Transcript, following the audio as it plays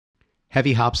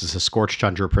Heavy Hops is a Scorched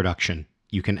Tundra production.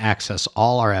 You can access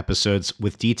all our episodes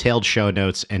with detailed show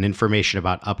notes and information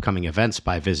about upcoming events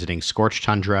by visiting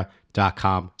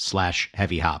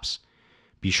scorchtundra.com/heavyhops.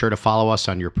 Be sure to follow us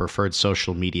on your preferred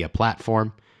social media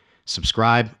platform.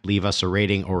 Subscribe, leave us a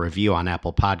rating or review on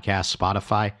Apple Podcasts,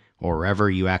 Spotify, or wherever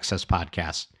you access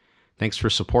podcasts. Thanks for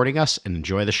supporting us and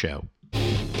enjoy the show.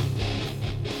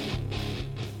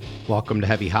 Welcome to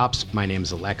Heavy Hops. My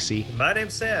name's Alexi. My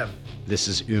name's Sam. This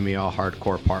is Umeå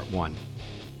Hardcore Part 1.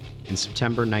 In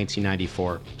September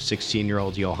 1994,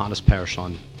 16-year-old Johannes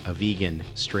Persson, a vegan,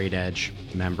 straight-edge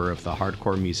member of the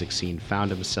hardcore music scene,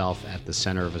 found himself at the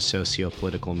center of a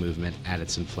socio-political movement at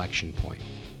its inflection point.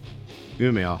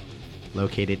 Umeå,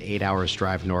 located 8 hours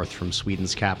drive north from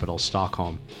Sweden's capital,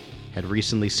 Stockholm, had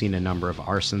recently seen a number of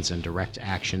arsons and direct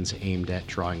actions aimed at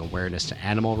drawing awareness to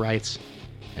animal rights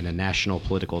and a national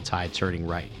political tide turning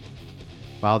right.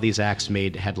 While these acts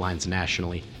made headlines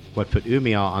nationally, what put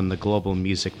Umeå on the global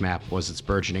music map was its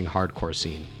burgeoning hardcore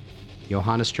scene.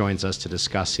 Johannes joins us to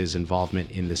discuss his involvement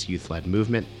in this youth-led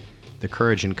movement, the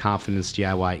courage and confidence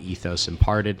DIY ethos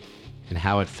imparted, and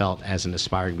how it felt as an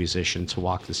aspiring musician to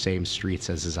walk the same streets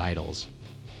as his idols.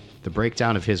 The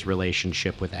breakdown of his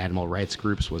relationship with animal rights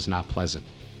groups was not pleasant,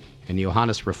 and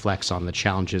Johannes reflects on the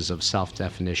challenges of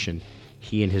self-definition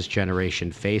he and his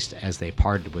generation faced as they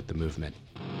parted with the movement.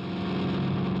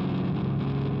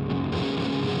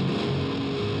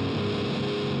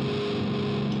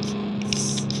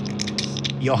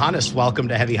 Johannes, welcome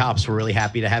to Heavy Hops. We're really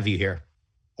happy to have you here.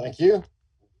 Thank you.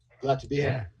 Glad to be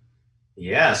here.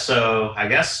 Yeah, so I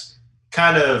guess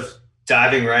kind of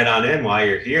diving right on in while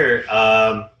you're here,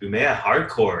 Umeå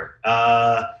Hardcore.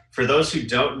 For those who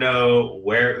don't know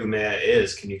where Umeå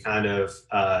is, can you kind of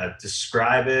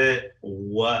describe it?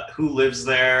 Who lives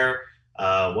there?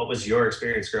 What was your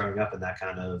experience growing up in that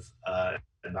kind of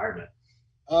environment?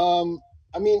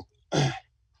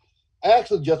 I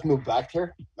actually just moved back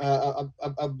here.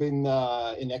 I've been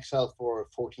in exile for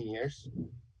 14 years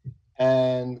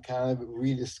and kind of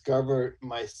rediscovered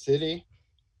my city.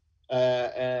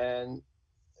 And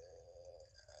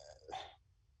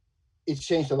it's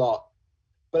changed a lot.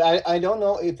 But I don't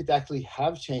know if it actually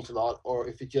have changed a lot or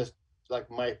if it's just like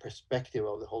my perspective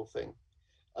of the whole thing.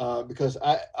 Because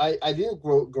I didn't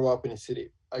grow up in a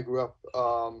city. I grew up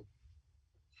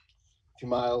few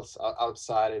miles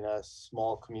outside in a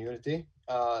small community.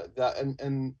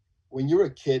 And when you were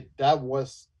a kid, that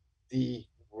was the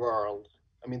world.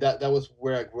 I mean, that was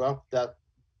where I grew up. That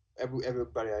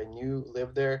everybody I knew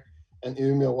lived there, and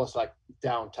Umeå was like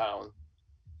downtown.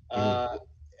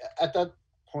 At that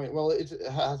point, well, it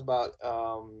has about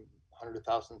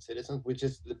 100,000 citizens, which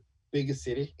is the biggest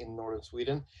city in northern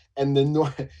Sweden. And the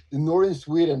northern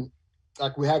Sweden,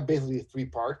 like we have basically three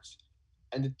parts.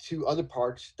 And the two other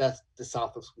parts, that's the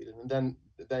south of Sweden. And then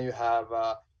you have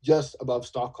just above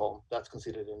Stockholm, that's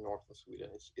considered in north of Sweden.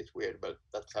 It's weird, but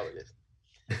that's how it is.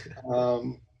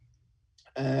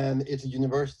 And it's a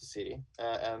university city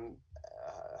and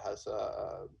has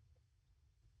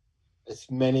as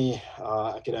many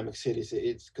academic cities.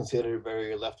 It's considered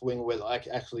very left-wing, with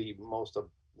actually most of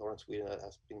northern Sweden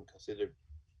has been considered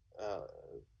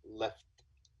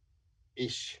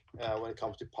left-ish when it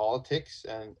comes to politics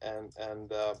and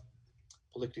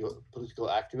political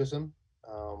activism.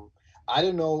 I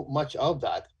don't know much of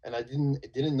that, and I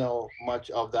didn't know much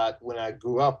of that when I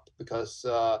grew up, because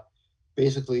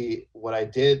basically what I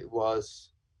did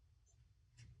was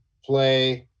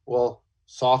play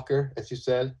soccer, as you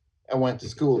said. I went to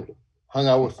school, hung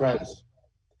out with friends.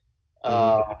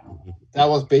 That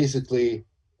was basically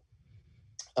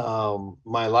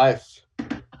my life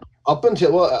up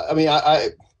until,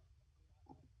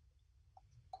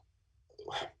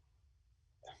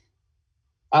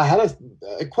 I had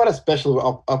quite a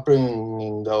special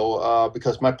upbringing, though,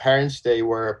 because my parents, they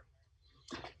were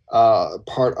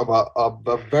part of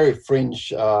a very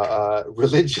fringe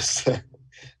religious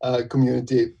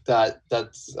community that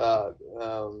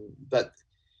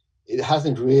it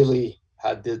hasn't really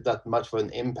had that much of an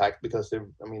impact, because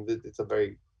it's a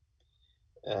very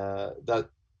that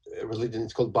religion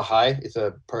is called Baha'i. It's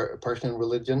a Persian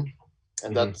religion,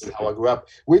 and that's how I grew up.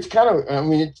 Which kind of,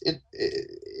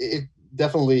 it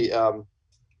definitely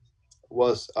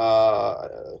was.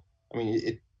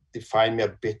 It defined me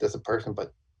a bit as a person,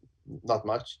 but not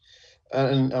much.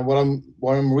 And what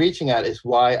I'm reaching at is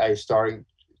why I started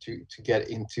to get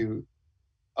into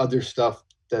other stuff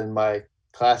than my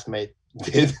classmate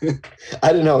did.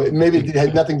 I don't know. Maybe it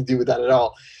had nothing to do with that at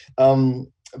all.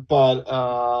 But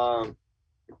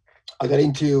I got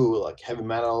into like heavy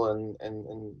metal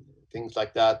and things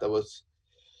like that. That was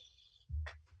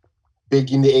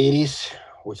big in the 80s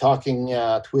we're talking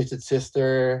Twisted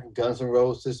Sister, Guns N'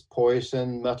 Roses,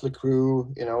 Poison, Mötley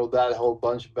Crüe, that whole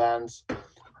bunch of bands.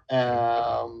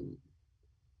 Um,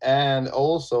 and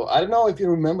also, I don't know if you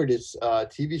remember this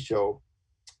TV show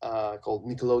called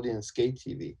Nickelodeon Skate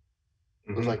TV.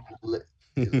 It was like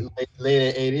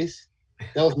late 80s.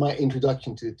 That was my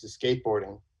introduction to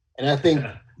skateboarding. And I think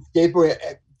skateboarding,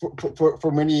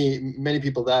 for many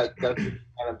people, that's kind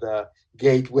of the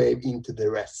gateway into the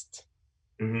rest.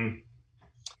 Mm-hmm.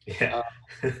 Yeah.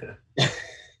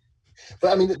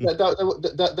 But I mean,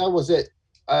 that was it.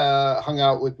 Hung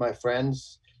out with my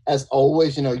friends. As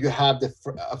always, you have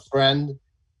a friend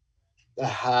that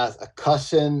has a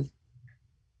cousin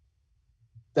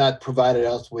that provided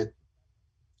us with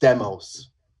demos,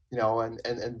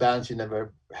 and bands you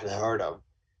never had heard of.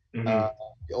 Mm-hmm.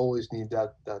 You always need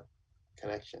that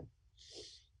connection.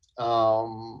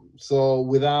 So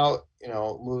without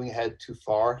moving ahead too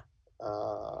far,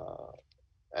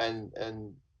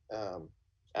 and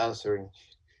answering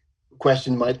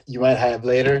question you might have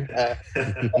later,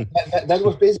 that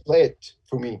was basically it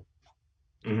for me.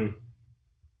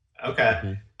 Mm-hmm.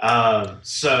 Okay.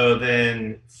 So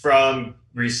then from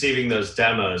receiving those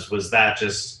demos, was that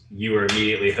just you were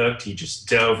immediately hooked? You just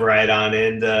dove right on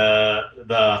into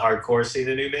the hardcore scene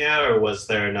in Umeå, or was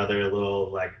there another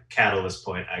little like catalyst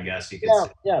point, I guess you could Yeah,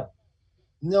 say? yeah.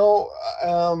 No,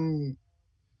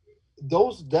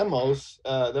 those demos,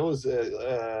 that was,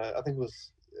 I think it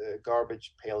was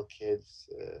Garbage Pail Kids,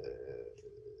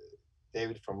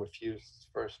 David from Refused's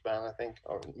first band, I think,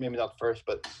 or maybe not first,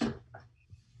 but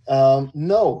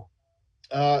no.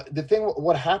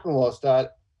 What happened was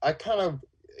that I kind of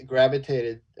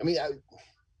gravitated. I mean,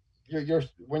 you're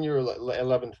when you're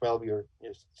 11, 12, you're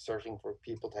searching for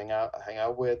people to hang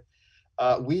out with.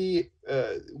 We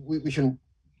shouldn't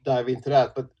dive into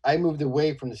that, but I moved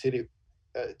away from the city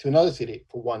to another city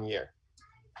for 1 year,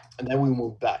 and then we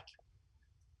moved back,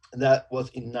 and that was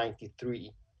in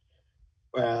 '93.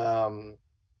 Um,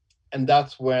 and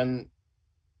that's when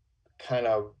kind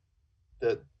of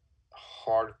the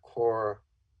hardcore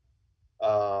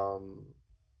um,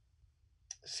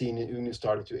 scene in Umeå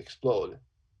started to explode.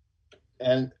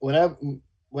 And when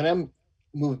I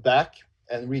moved back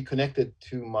and reconnected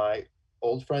to my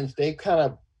old friends, they kind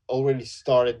of already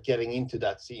started getting into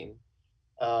that scene.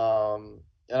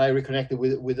 And I reconnected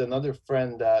with another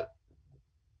friend that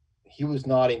he was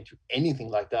not into anything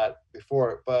like that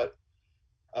before, but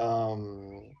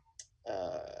um,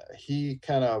 he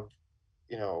kind of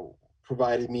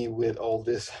provided me with all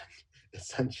this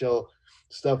essential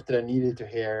stuff that I needed to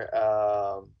hear,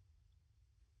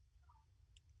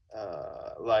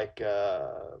 like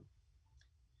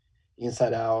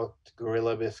Inside Out,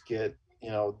 Gorilla Biscuit,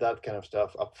 that kind of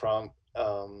stuff up front.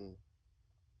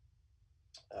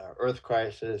 Earth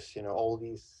Crisis, all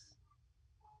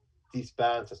these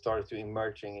bands that started to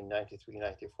emerging in '93,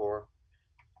 '94.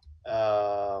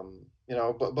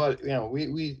 But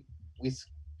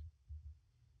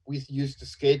we used to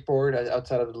skateboard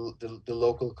outside of the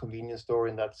local convenience store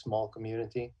in that small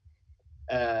community,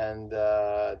 and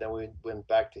then we went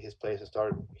back to his place and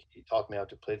started. He taught me how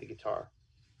to play the guitar,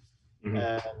 Mm-hmm.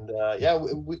 and yeah,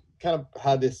 we kind of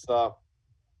had this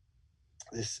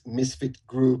misfit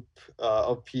group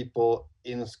of people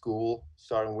in school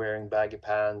starting wearing baggy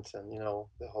pants and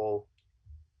the whole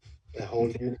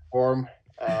uniform.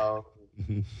 Um,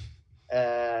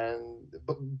 and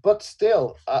but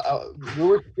still, we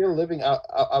were still living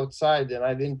outside, and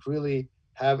I didn't really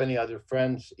have any other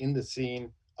friends in the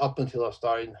scene up until I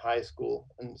started in high school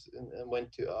and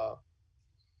went to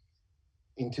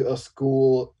into a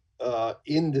school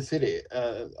in the city.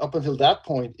 Up until that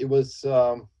point, it was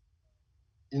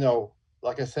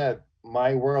like I said,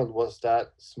 my world was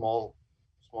that small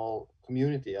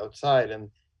community outside, and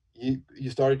you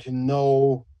started to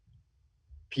know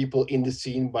people in the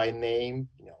scene by name.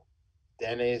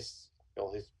 Dennis,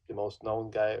 he's the most known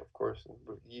guy, of course.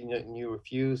 You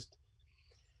Refused,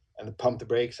 and the Pump the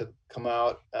Brakes had come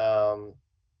out.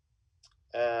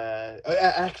 I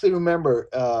actually remember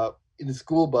in the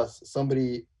school bus,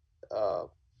 somebody uh,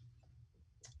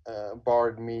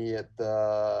 borrowed me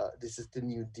the "This Is the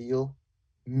New Deal"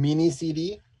 mini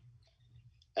CD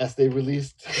as they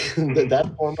released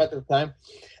that format at the time,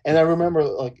 and I remember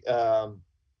like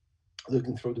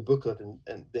looking through the booklet,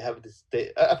 and they have this.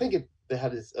 I think they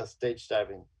had this stage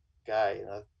diving guy, and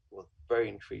I was very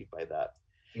intrigued by that.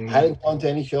 I Mm-hmm. hadn't gone to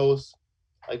any shows.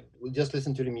 We just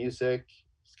listened to the music,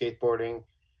 skateboarding,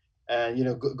 and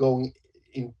going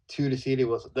into the city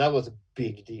was a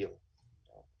big deal,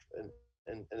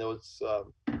 and it was.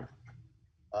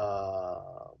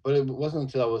 But it wasn't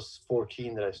until I was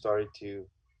 14 that I started to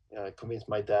convinced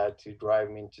my dad to drive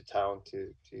me into town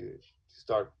to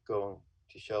start going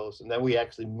to shows, and then we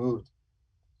actually moved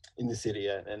in the city,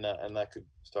 and I could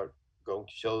start going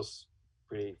to shows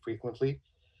pretty frequently.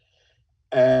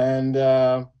 And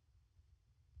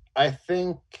I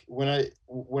think when I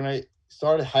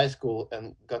started high school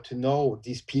and got to know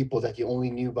these people that you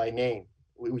only knew by name,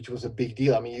 which was a big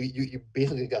deal. I mean, you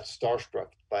basically got starstruck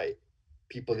by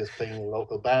people just playing in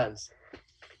local bands.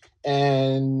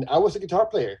 And I was a guitar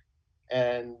player,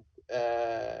 and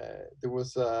there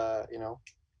was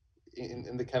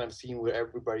in the kind of scene where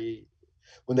everybody,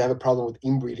 when they have a problem with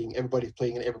inbreeding, everybody's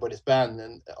playing in everybody's band,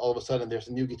 and all of a sudden there's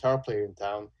a new guitar player in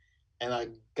town, and I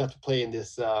got to play in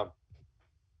this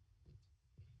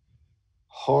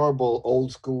horrible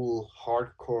old school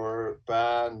hardcore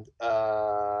band.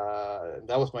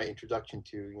 That was my introduction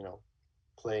to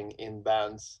playing in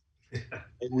bands.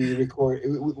 And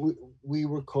we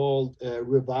were called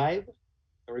Revive.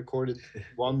 I recorded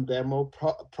one demo,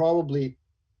 probably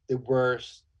the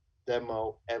worst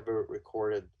demo ever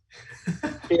recorded.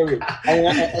 Period.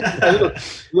 And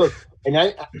look, and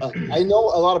I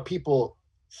know a lot of people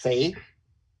say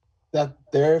that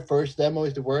their first demo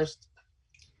is the worst.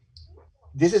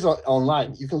 This is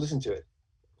online. You can listen to it.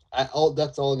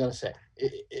 That's all I'm gonna say.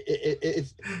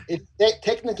 It's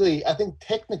technically, I think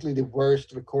technically the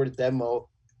worst recorded demo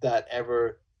that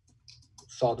ever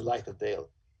saw the light of day.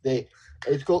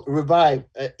 It's called Revive,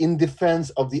 in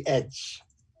Defense of the Edge.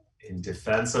 In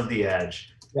Defense of the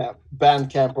Edge. Yeah,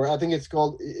 Bandcamp, or I think it's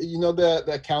called. The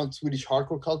account Swedish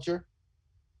Hardcore Culture.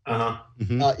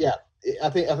 Mm-hmm. Yeah, I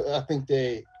think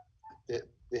they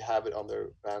have it on their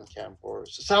Bandcamp or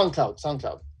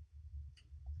SoundCloud.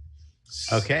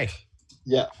 Okay.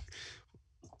 Yeah.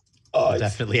 I'll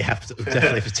definitely have to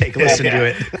take a listen to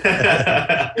it.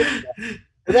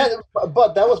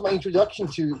 But that was my introduction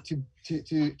to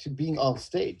being on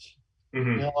stage.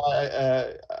 Mm-hmm.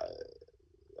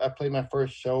 I played my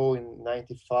first show in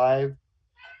 '95,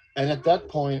 and at that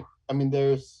point, I mean,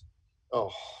 I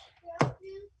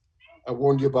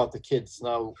warned you about the kids.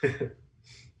 Now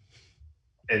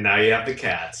And now you have the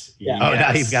cats. Yeah. Oh,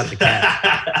 now you've got the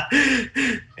cat.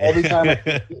 Every time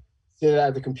I sit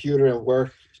at the computer and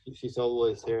work, she's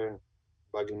always here and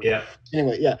bugging me. Yeah.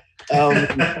 Anyway, yeah.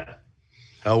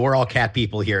 Oh, we're all cat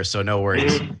people here, so no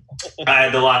worries. I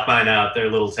had to lock mine out. They're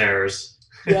little terrors.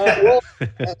 Yeah. Well,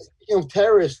 speaking of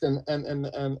terrorists and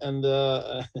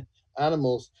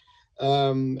animals,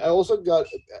 I also got.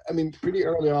 I mean, pretty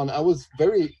early on, I was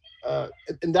very,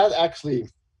 and that actually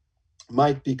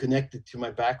might be connected to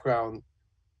my background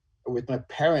with my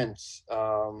parents.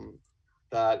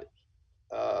 That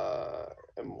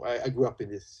I grew up in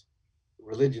this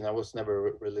religion. I was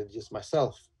never religious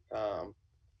myself,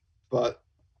 but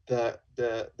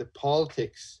the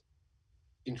politics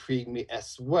intrigued me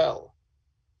as well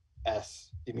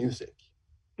as the music.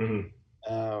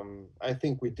 Mm-hmm. I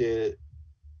think we did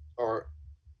our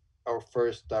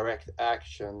first direct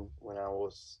action when I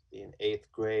was in 8th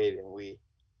grade, and we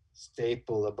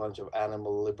stapled a bunch of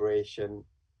animal liberation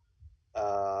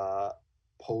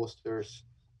posters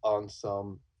on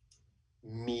some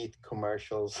meat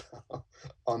commercials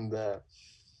on the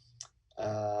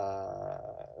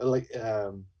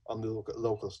on the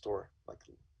local store, like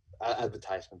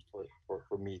advertisement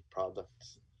for meat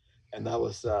products. And that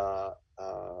was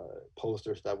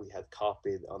posters that we had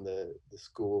copied on the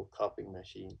school copying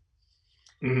machine.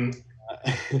 Mm-hmm.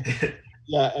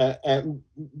 Yeah,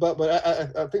 but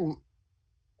I think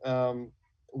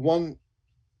one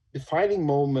defining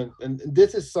moment, and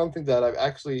this is something that I've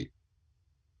actually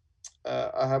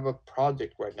I have a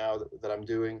project right now that I'm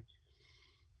doing.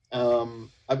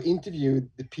 I've interviewed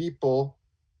the people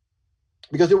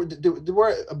because there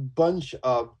were a bunch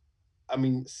of, I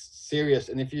mean, serious,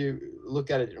 and if you look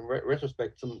at it in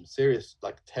retrospect, some serious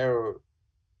like terror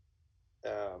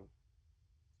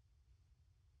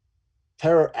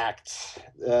acts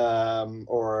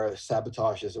or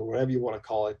sabotages or whatever you want to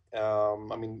call it.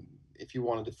 I mean, if you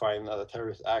want to define a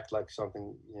terrorist act like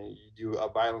something, you do a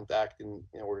violent act in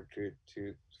order to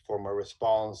form a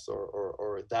response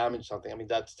or damage something. I mean,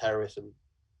 that's terrorism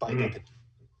by definition.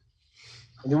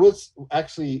 And there was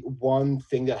actually one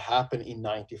thing that happened in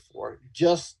 '94,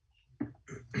 just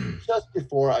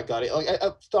before I got it. Like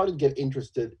I started to get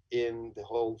interested in the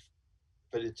whole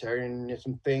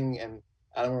vegetarianism thing and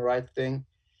animal rights thing.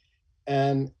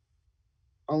 And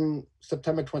on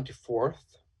September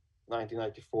 24th,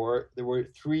 1994, there were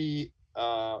 3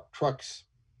 trucks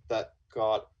that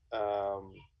got,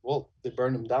 they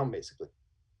burned them down basically.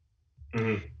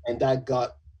 Mm-hmm. And that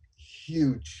got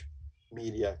huge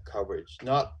media coverage,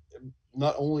 not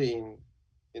only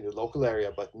in the local area,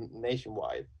 but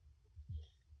nationwide.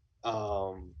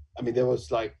 I mean, there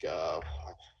was like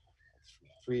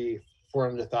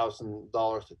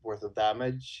 $400,000 worth of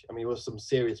damage. I mean, it was some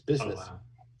serious Oh business. wow.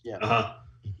 Yeah. Uh-huh.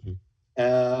 Mhm.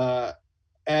 Uh,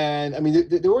 and I mean,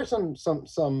 there were some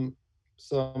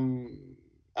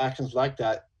actions like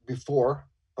that before,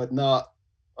 but not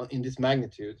in this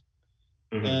magnitude.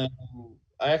 Hmm. And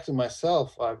I actually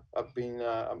myself, I've been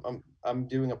I'm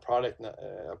doing a project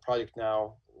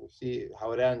now. We'll see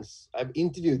how it ends. I've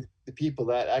interviewed the people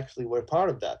that actually were part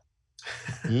of that,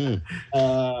 Mm.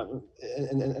 uh,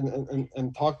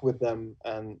 and talk with them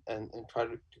and try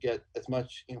to get as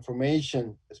much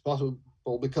information as possible,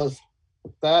 because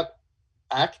that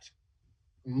act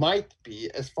might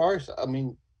be, as far as I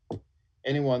mean,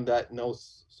 anyone that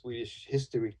knows Swedish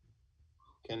history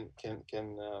can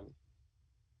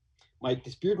might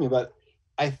dispute me, but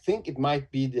I think it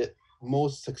might be the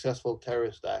most successful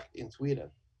terrorist act in Sweden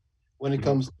when it Hmm.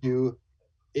 comes to,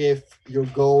 if your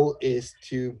goal is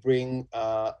to bring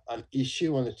an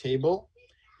issue on the table,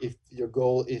 if your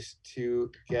goal is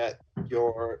to get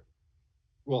your,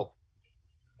 well,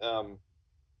 um,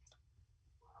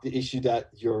 the issue that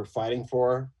you're fighting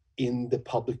for in the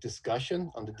public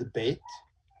discussion, on the debate.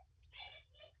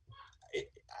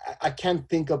 I can't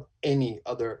think of any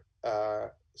other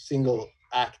single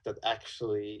act that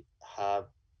actually have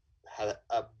had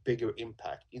a bigger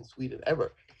impact in Sweden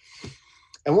ever.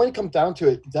 And when it comes down to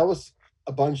it, that was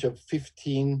a bunch of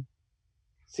 15,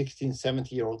 16,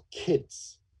 17-year-old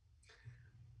kids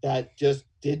that just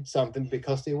did something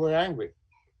because they were angry.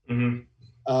 Hmm.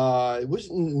 It was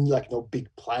like no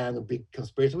big plan or big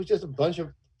conspiracy. It was just a bunch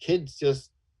of kids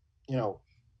just, you know,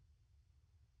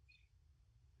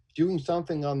 doing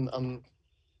something on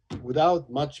without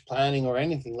much planning or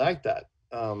anything like that.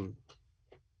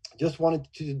 Just wanted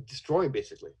to destroy,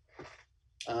 basically.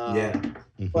 Yeah.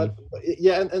 Mhm. But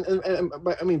yeah,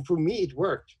 but I mean, for me, it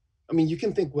worked. I mean, you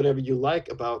can think whatever you like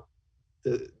about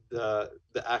the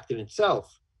act in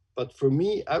itself, but for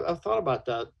me, I've thought about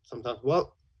that sometimes.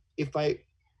 Well, if I,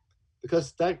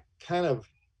 because that kind of,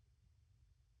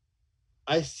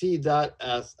 I see that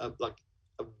as a, like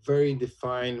a very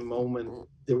defined moment.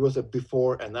 There was a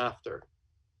before and after,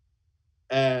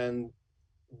 and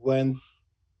when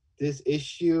this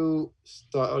issue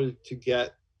started to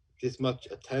get this much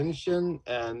attention,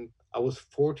 and I was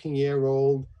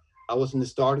 14-year-old, I was in the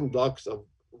starting blocks of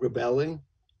rebelling.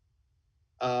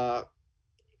 uh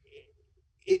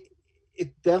it it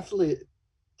definitely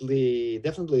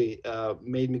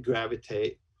made me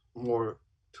gravitate more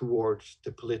towards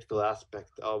the political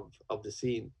aspect of the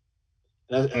scene.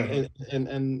 Hmm.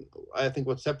 And I think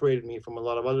what separated me from a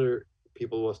lot of other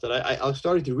people was that I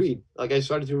started to read. Like, I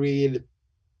started to read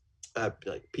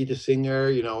like Peter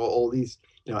Singer, all these,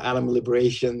 animal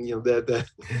liberation,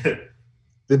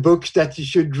 the books that you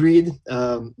should read,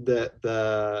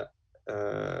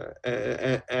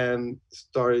 and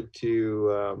started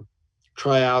to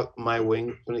try out my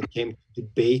wing when it came to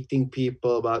debating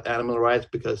people about animal rights,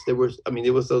 because there was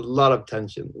a lot of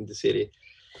tension in the city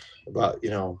about,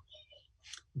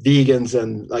 vegans,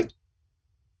 and like,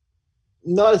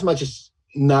 not as much as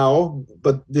now,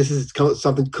 but this is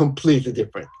something completely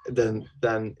different than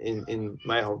in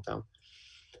my hometown.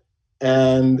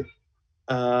 And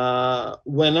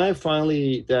when I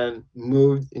finally then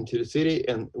moved into the city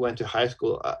and went to high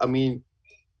school, I mean,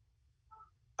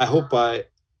 I hope I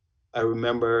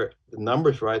remember the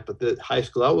numbers right, but the high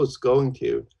school I was going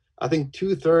to, I think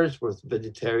 2/3 was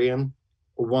vegetarian,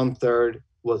 or 1/3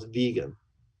 was vegan.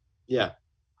 Yeah.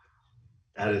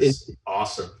 That It, is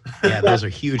awesome. Yeah, yeah, those are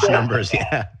huge yeah, numbers.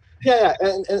 Yeah. yeah,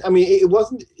 and I mean, it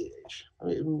wasn't, I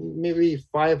mean, maybe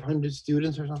 500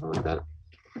 students or something like that.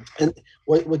 And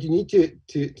what you need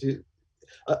to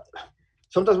uh,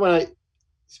 sometimes when I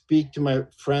speak to my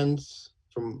friends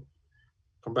from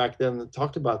back then that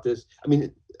talked about this, I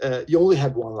mean, you only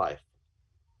have one life,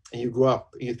 and you grow up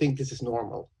and you think this is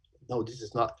normal. No, this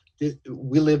is not.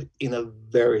 We live in a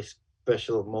very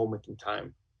special moment in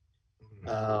time.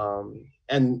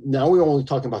 And now we're only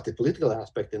talking about the political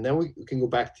aspect, and then we can go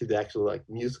back to the actual, like,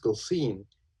 musical scene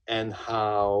and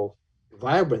how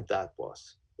vibrant that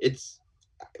was. It's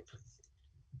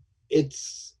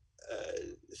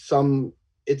some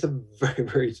it's a very,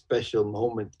 very special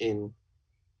moment in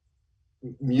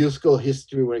musical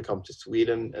history when it comes to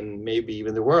Sweden, and maybe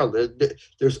even the world.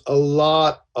 There's a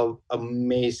lot of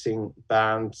amazing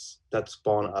bands that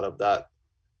spawn out of that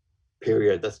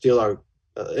period that still are,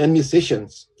 and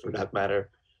musicians for that matter,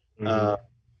 Hmm.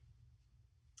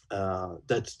 uh,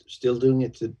 that's still doing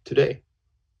it today.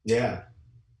 Yeah.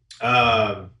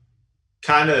 Um,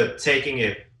 Kind of taking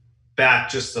it back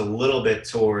just a little bit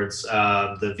towards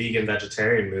the vegan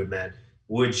vegetarian movement.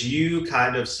 would you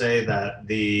kind of say that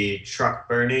the truck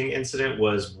burning incident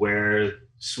was where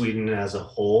Sweden as a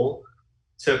whole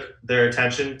took their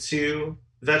attention to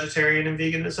vegetarian and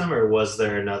veganism, or was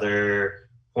there another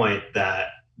point that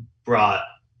brought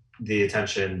the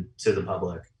attention to the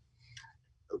public?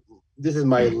 This is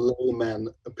my layman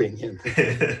opinion.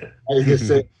 I just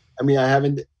say, I mean, I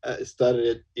haven't studied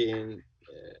it in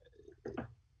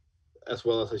as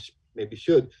well as I maybe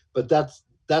should, but that's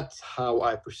how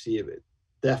I perceive it.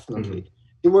 Definitely,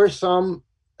 there were some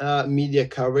media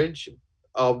coverage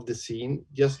of the scene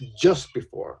just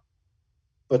before,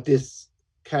 but this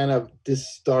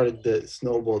started the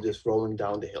snowball just rolling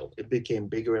down the hill. It became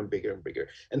bigger and bigger and bigger,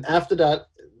 and after that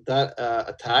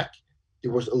attack,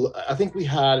 there was I think we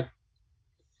had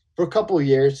for a couple of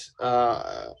years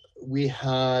we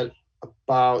had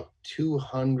about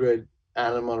 200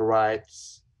 animal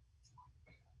rights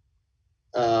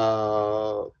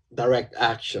direct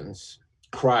actions,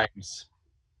 crimes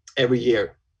every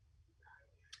year.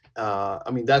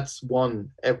 I mean, that's one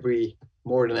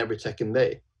more than every second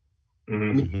day. I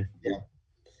mean, yeah.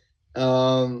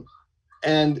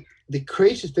 And the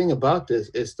craziest thing about this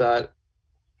is that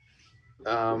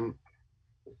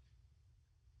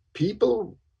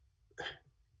people,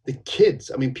 the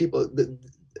kids, I mean, people,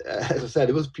 as I said,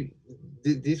 it was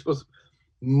this was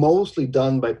mostly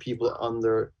done by people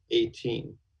under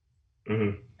 18,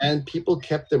 and people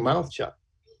kept their mouth shut.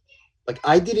 Like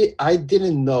I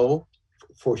didn't know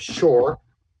for sure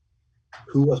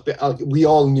who was. We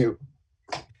all knew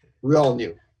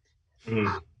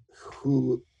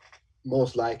who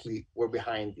most likely were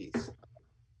behind these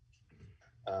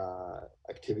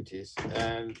activities,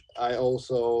 and I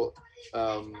also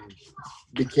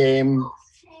became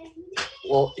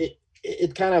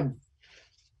it kind of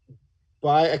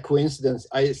by a coincidence.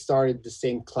 I started the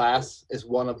same class as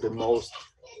one of the most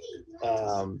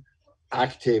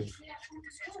active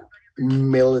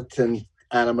militant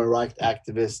animal rights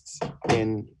activists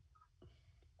in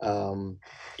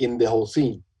the whole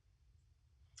scene,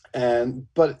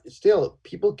 but still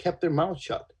people kept their mouth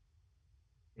shut.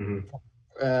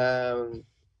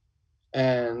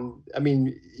 And I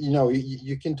mean,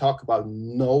 you can talk about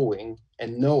knowing. I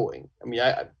mean,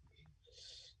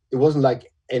 it wasn't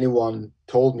like anyone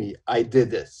told me I did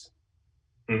this,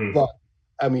 but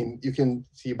I mean, you can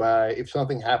see by if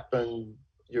something happened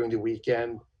during the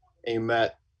weekend and you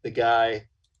met the guy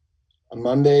on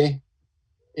Monday,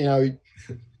 and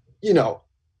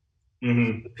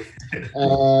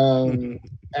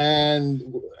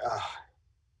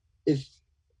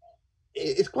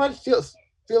it's quite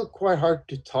still quite hard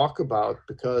to talk about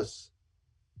because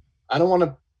I don't want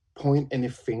to point any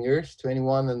fingers to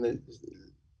anyone,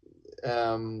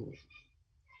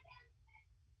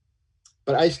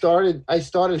 but I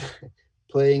started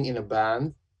playing in a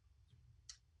band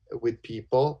with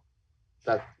people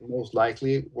that most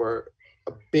likely were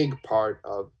a big part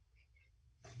of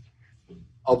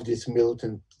this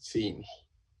militant scene,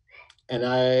 and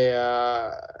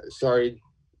I started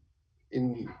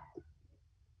in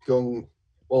going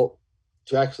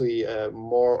to actually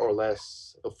more or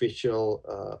less official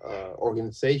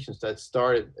organizations that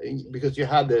started, because you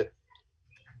had the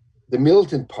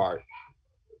militant part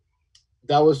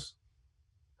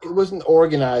it wasn't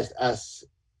organized as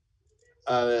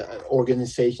an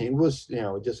organization. It was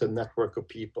just a network of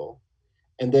people,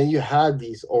 and then you had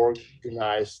these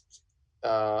organized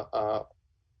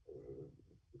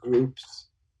groups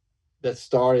that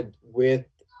started with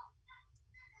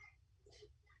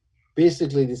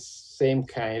basically the same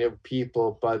kind of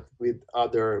people but with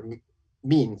other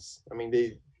means. I mean,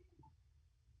 they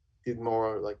did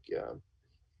more like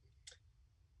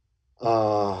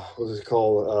what is it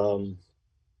called,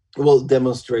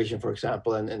 demonstration, for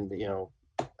example, and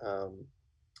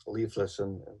leaflets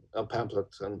and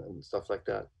pamphlets and stuff like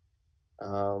that,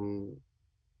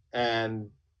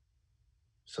 and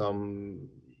some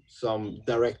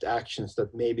direct actions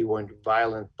that maybe weren't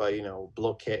violent, but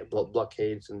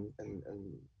blockades and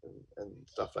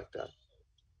stuff like that.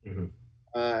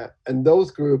 And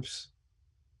those groups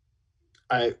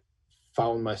I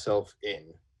found myself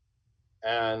in,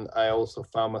 and I also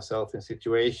found myself in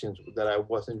situations that I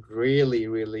wasn't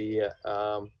really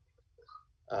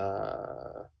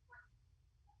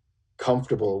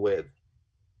comfortable with.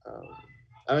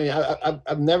 I mean,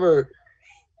 I've never,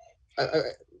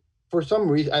 for some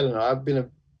reason, I don't know, I've been a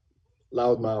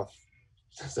loudmouth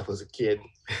since I was a kid.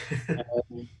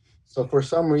 So for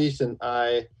some reason,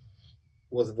 I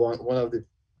was one of the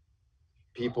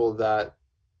people that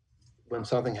when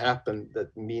something happened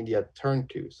that media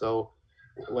turned to. So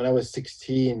when I was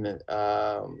 16,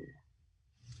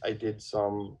 I did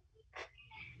some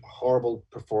horrible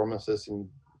performances in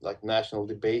like national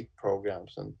debate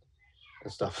programs and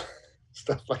stuff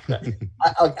stuff like that.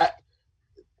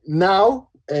 Now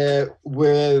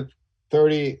with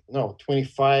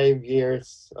 25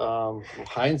 years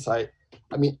hindsight,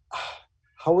 I mean,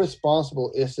 how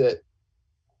responsible is it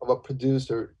of a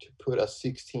producer to put a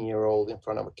 16-year-old in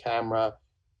front of a camera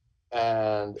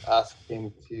and ask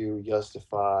him to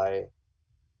justify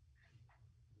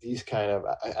these kind of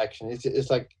action? It's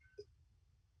like,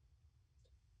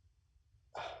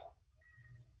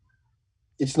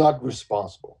 it's not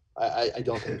responsible. I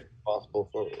don't think it's responsible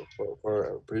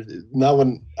for now.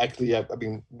 When actually I've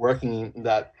been working in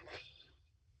that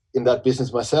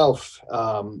business myself,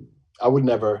 I would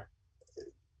never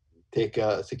take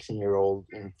a 16-year-old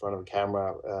in front of a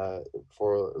camera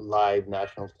for live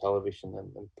national television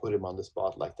and put him on the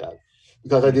spot like that,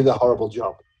 because I did a horrible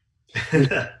job.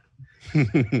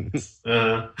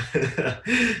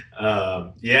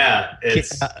 Yeah,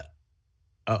 it's.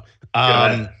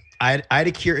 I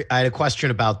had a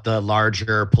question about the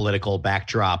larger political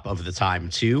backdrop of the time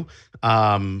too.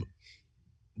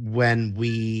 When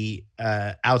we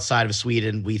outside of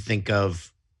Sweden, we think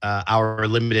of our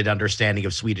limited understanding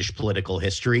of Swedish political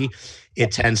history.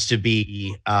 It tends to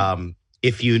be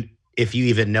if you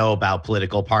even know about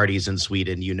political parties in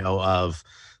Sweden, you know of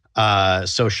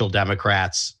Social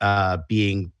Democrats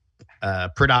being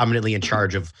predominantly in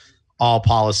charge of all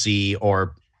policy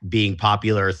or being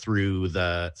popular through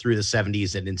the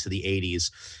 70s and into the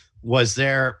 80s. Was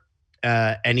there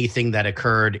anything that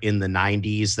occurred in the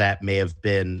 90s that may have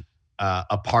been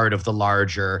a part of the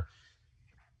larger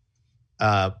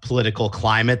political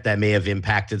climate that may have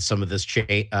impacted some of this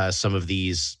some of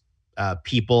these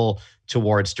people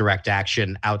towards direct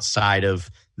action outside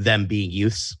of them being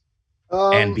youths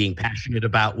and being passionate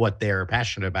about what they're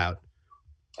passionate about?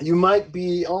 You might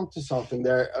be onto something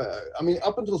there. I mean,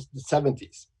 up until the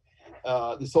 70s,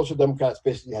 the Social Democrats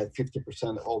basically had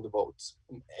 50% of all the votes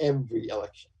in every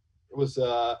election. It was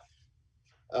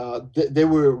they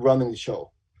were running the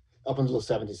show up until the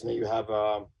 70s, and then you have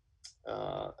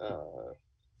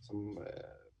some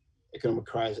economic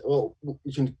crisis. Well,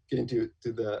 we shouldn't get into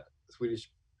the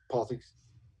Swedish politics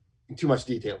in too much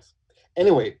details.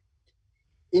 Anyway,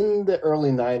 in the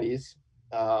early 90s,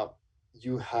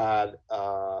 you had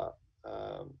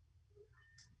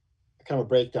kind of a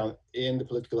breakdown in the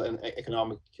political and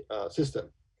economic system.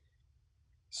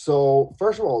 So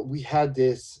first of all, we had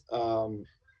this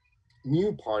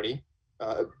new party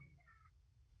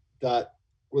that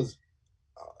was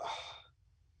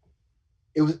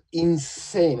it was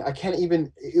insane. I can't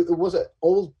even. It was an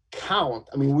old count.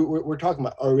 I mean, we're talking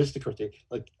about aristocracy,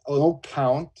 like an old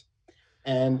count,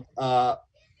 and the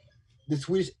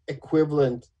Swedish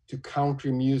equivalent to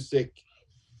country music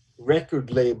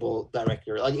record label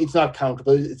director. Like, it's not country,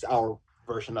 but it's our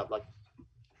version of like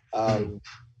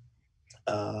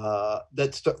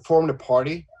that formed a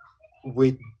party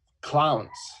with clowns,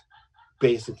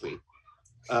 basically.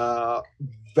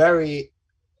 Very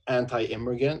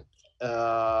anti-immigrant.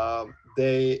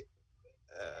 They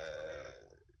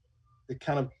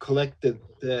kind of collected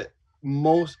the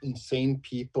most insane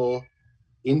people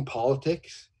in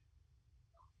politics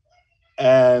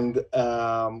and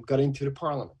got into the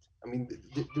parliament. I mean,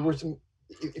 there were some.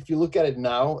 If you look at it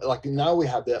now, like now we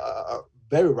have a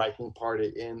very right-wing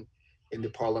party in the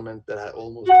parliament that had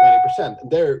almost 20%, and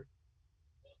they're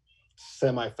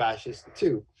semi-fascist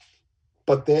too,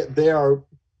 but they are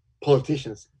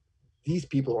politicians. These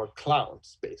people are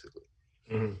clowns, basically.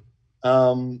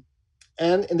 Mm-hmm.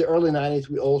 And in the early 90s,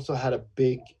 we also had a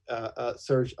big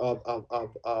surge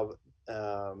of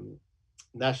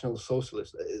National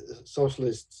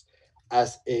Socialists,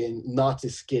 as in Nazi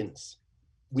skins.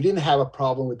 We didn't have a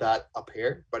problem with that up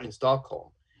here, but in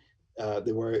Stockholm,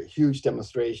 there were huge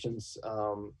demonstrations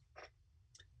on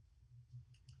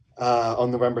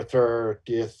November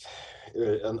 30th.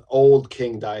 An old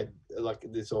king died, like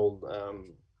this old,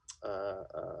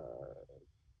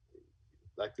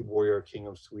 like the warrior king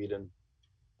of Sweden,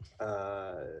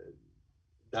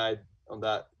 died on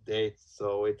that date.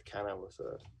 So it kind of was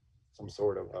some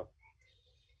sort of a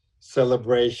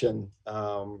celebration.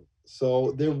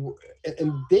 So there,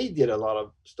 and they did a lot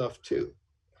of stuff too,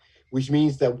 which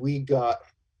means that we got,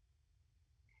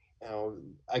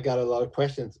 I got a lot of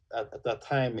questions at that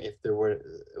time if there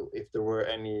were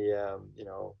any,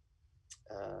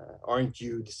 aren't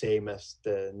you the same as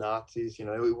the Nazis?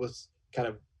 It was kind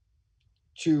of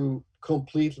two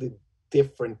completely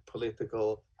different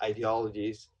political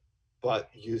ideologies, but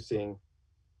using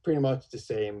pretty much the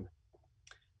same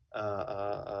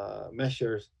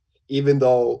measures, even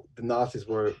though the Nazis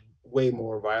were way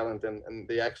more violent, and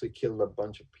they actually killed a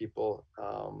bunch of people.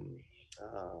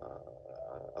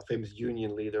 A famous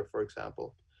union leader, for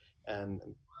example, and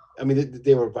I mean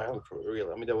they were violent for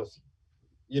real. I mean, there was,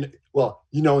 well,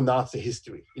 Nazi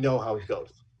history, you know how it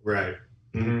goes. Right.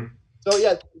 Mm-hmm. So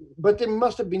yeah, but there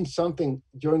must have been something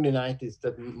during the 90s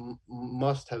that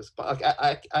must have like,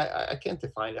 I can't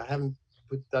define it. I haven't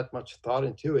put that much thought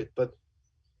into it, but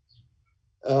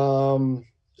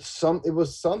it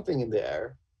was something in the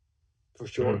air for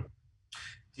sure. Mm-hmm.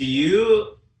 Do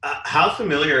you? How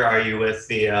familiar are you with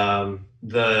the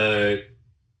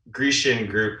Grecian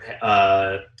group?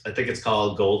 I think it's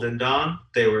called Golden Dawn.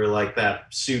 They were like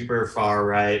that super far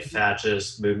right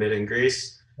fascist movement in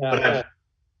Greece. Yeah,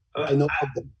 But I know of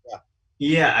them. Yeah.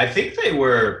 yeah, I think they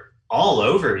were all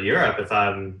over Europe, if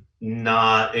I'm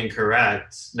not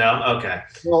incorrect. No, okay.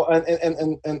 No, and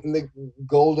the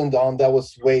Golden Dawn, that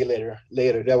was way later.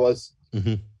 That was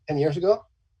 10 years ago,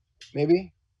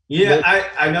 maybe. Yeah,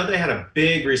 I know they had a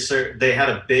big research. They had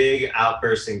a big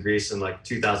outburst in Greece in like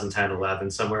 2010,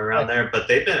 11, somewhere around there. But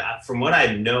they've been, from what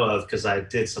I know of, because I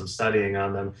did some studying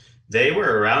on them, they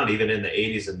were around even in the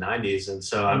 80s and 90s. And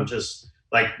so I'm just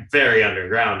like very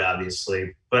underground,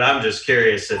 obviously. But I'm just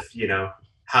curious if,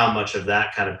 how much of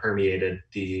that kind of permeated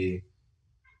the.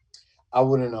 I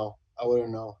wouldn't know.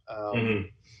 Mm-hmm.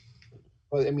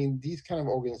 But I mean, these kind of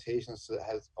organizations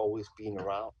has always been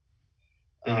around.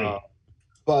 Mm-hmm.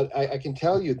 But I can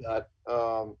tell you that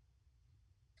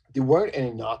there weren't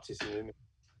any Nazis in Umeå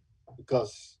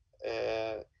because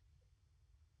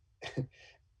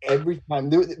every time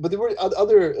but there were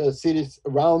other cities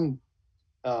around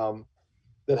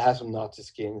that has some Nazi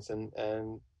skins,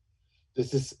 and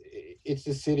it's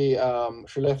the city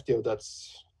Skellefteå,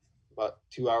 that's about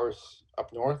 2 hours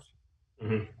up north,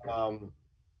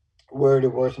 where there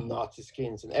were some Nazi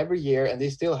skins, and every year, and they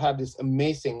still have this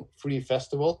amazing free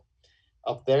festival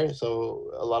up there.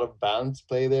 So a lot of bands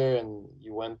play there, and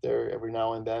you went there every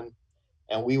now and then,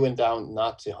 and we went down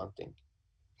Nazi hunting.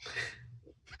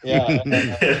 Yeah, I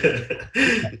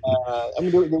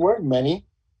mean there weren't many,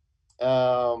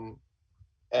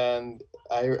 and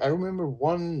I remember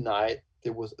one night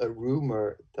there was a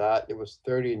rumor that there was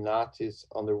 30 Nazis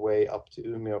on their way up to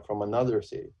Umeå from another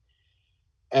city,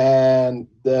 and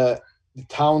the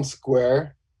town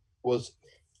square was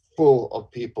full of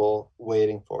people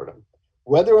waiting for them.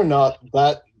 Whether or not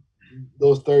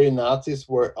those 30 Nazis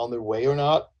were on their way or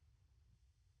not,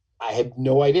 I have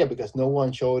no idea, because no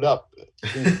one showed up.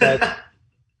 Instead,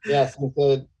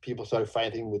 people started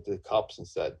fighting with the cops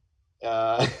instead.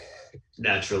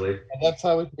 Naturally. And that's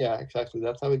how exactly.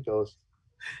 That's how it goes.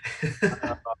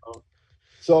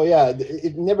 So yeah,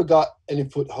 it never got any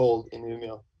foothold in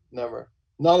Umeå. Never.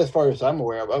 Not as far as I'm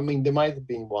aware of. I mean, there might have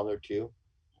been one or two.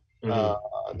 I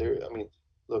mean,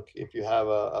 look, if you have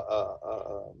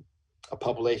a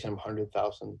population of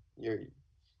 100,000,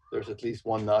 there's at least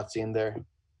one Nazi in there.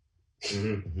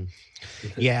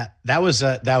 Yeah, that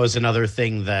was another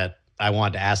thing that I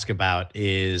wanted to ask about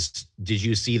is, did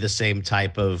you see the same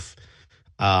type of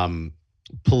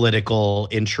political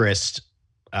interest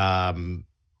and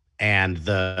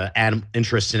the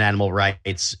interest in animal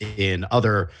rights in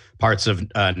other parts of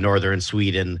northern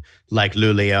Sweden, like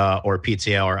Luleå or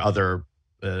Piteå or other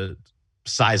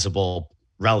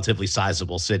relatively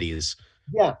sizable cities?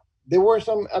 Yeah, there were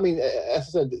some. I mean, as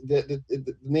I said,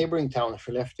 the neighboring town,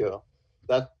 Skellefteå,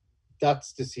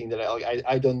 that's the scene that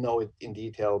I don't know it in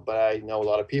detail, but I know a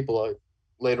lot of people.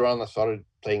 Later on, I started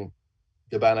playing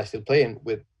the band I still play in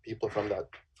with people from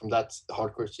that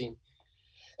hardcore scene,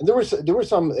 and there were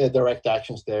some direct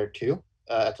actions there too,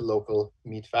 at the local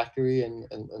meat factory and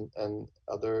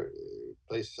other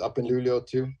places up in Luleå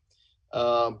too,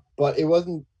 but it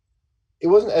wasn't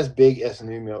as big as in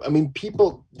Umeå. I mean,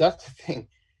 people. That's the thing.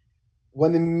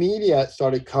 When the media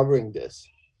started covering this,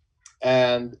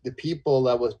 and the people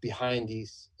that was behind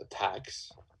these attacks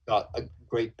got a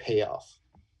great payoff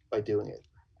by doing it.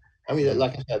 I mean,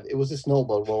 like I said, it was a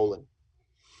snowball rolling.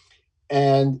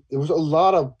 And there was a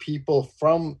lot of people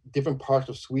from different parts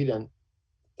of Sweden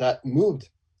that moved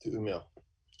to Umeå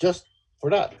just for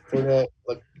that, for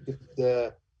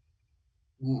the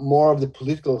more of the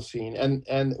political scene.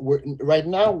 And right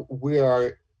now we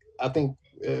are, I think,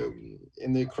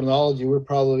 in the chronology, we're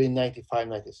probably 95,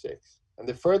 96. And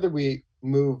the further we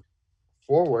move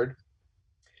forward,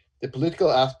 the political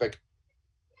aspect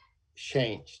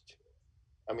changed.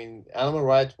 I mean, animal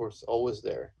rights was always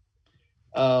there.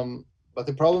 But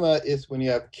the problem is when you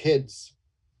have kids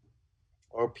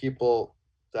or people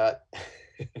that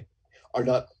are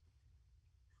not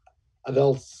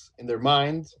adults in their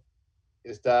mind,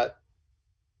 is that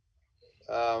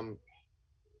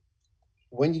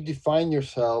when you define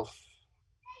yourself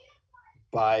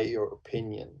by your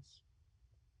opinions,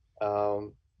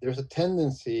 there's a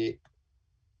tendency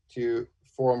to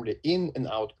form the in and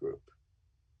out group.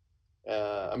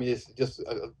 I mean, it's just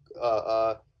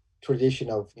a tradition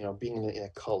of being in a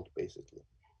cult, basically.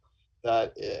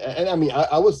 That and I mean,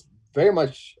 I was very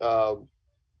much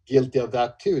guilty of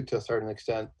that too, to a certain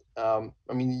extent. I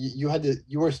mean, you had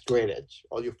you were straight edge.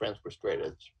 All your friends were straight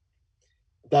edge.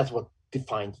 That's what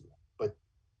defined you. But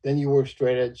then you were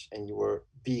straight edge and you were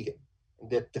vegan.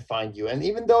 That defined you. And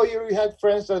even though you had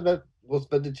friends that was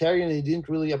vegetarian and you didn't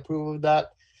really approve of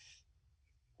that,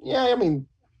 yeah, I mean,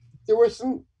 there were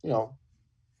some,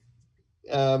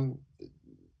 um,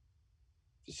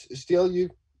 still you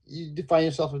define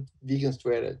yourself as vegan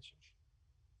straight edge.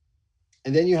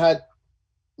 And then you had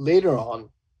later on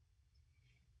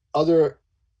other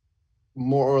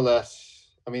more or less.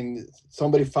 I mean,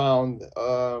 somebody found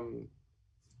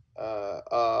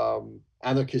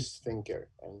anarchist thinker,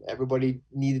 and everybody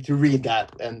needed to read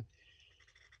that. And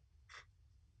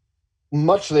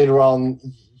much later on,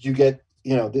 you get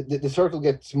the circle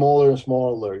gets smaller and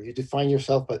smaller. You define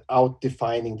yourself, but out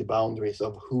defining the boundaries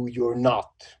of who you're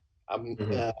not.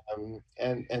 Mm-hmm.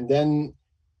 And then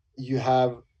you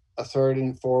have a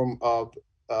certain form of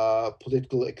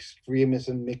political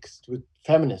extremism mixed with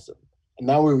feminism. And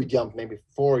now we would jump maybe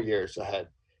 4 years ahead,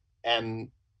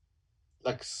 and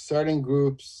like certain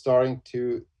groups starting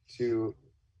to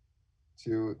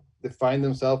define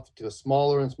themselves to a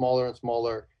smaller and smaller and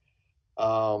smaller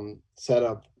set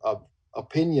of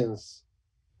opinions,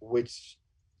 which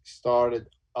started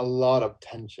a lot of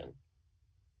tension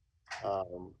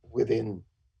within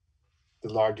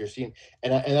the larger scene.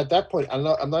 And at that point, I'm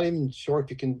not even sure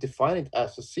if you can define it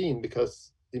as a scene,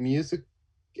 because the music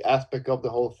aspect of the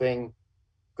whole thing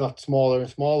got smaller and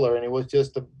smaller, and it was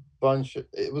just a bunch.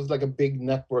 It was like a big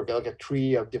network, like a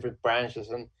tree of different branches.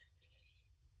 And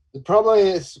the problem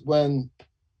is when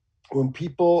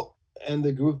people and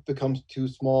the group becomes too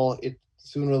small, it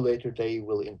sooner or later they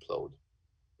will implode.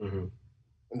 Mm-hmm.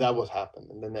 And that was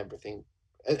happened, and then everything.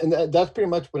 And that's pretty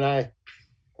much when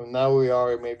now we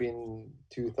are maybe in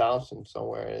 2000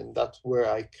 somewhere, and that's where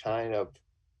I kind of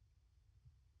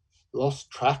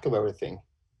lost track of everything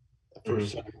for Mm-hmm.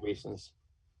 certain reasons.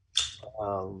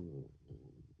 Um,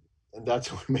 and that's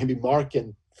where maybe Mark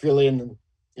can fill in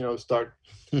and start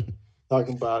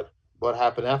talking about what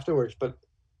happened afterwards. But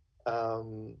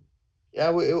um, yeah,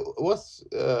 it was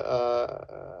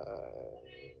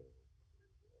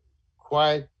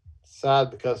quite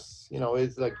sad, because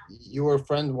it's like you were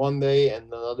friends one day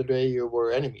and another day you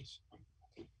were enemies.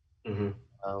 Mm-hmm.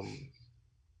 Um,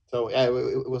 so yeah,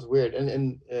 it was weird,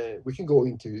 and we can go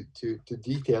into to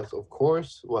details, of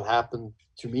course, what happened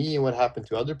to me and what happened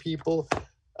to other people.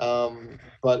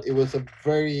 But it was a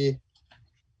very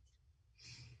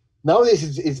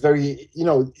nowadays it's very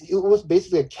it was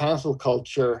basically a cancel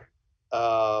culture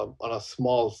on a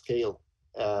small scale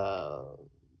uh,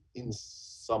 in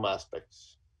some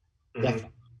aspects, Mm-hmm.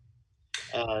 definitely.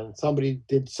 And somebody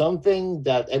did something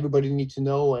that everybody needs to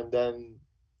know, and then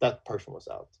that person was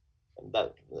out,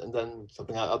 and then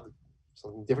something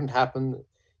different happened. It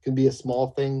could be a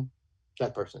small thing,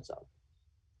 that person's out,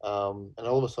 and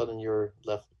all of a sudden you're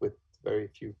left with very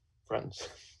few friends.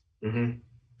 Mm-hmm.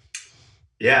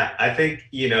 Yeah, I think,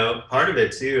 part of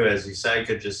it too, as you said,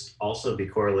 could just also be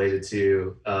correlated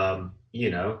to,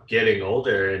 getting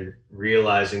older and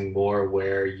realizing more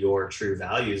where your true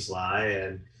values lie.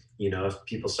 And, if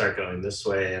people start going this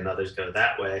way and others go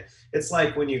that way, it's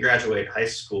like when you graduate high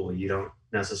school, you don't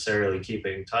necessarily keep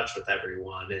in touch with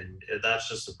everyone. And that's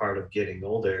just a part of getting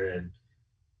older. And,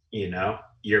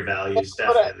 your values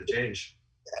But definitely change.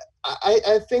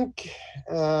 I think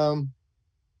um,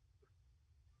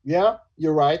 yeah,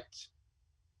 you're right.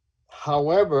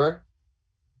 However,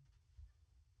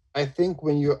 I think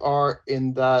when you are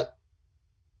in that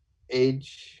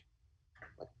age,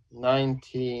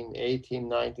 19, 18,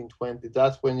 19, 20,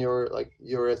 that's when you're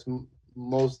as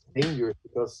most dangerous,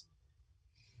 because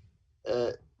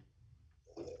uh,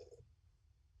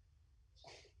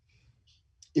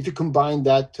 if you combine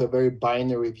that to a very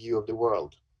binary view of the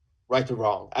world, right or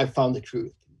wrong, I found the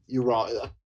truth, you're wrong.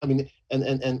 I mean,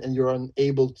 and you're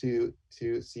unable to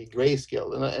see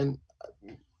grayscale. And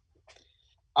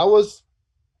I was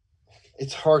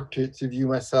it's hard to view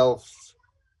myself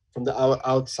from the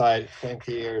outside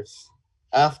 20 years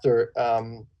after.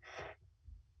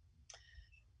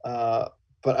 Uh,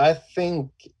 but I think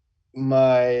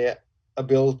my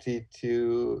ability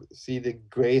to see the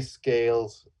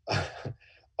grayscales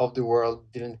of the world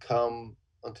didn't come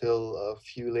until a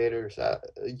few years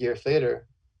later.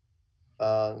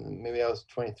 Maybe I was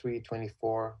 23,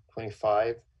 24,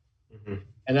 25. Mm-hmm.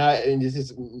 And this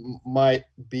is might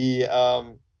be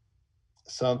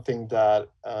something that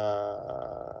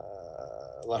a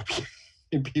lot of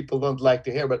people don't like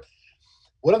to hear, but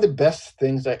one of the best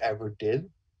things I ever did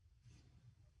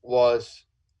was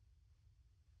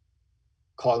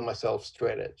calling myself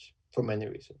straight edge for many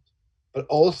reasons. But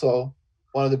also,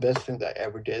 one of the best things I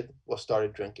ever did was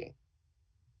started drinking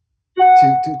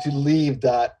to leave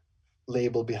that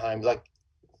label behind, like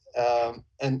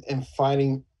and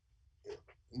finding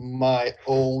my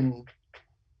own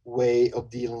way of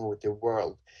dealing with the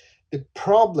world. The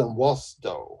problem was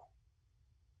though,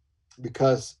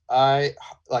 because I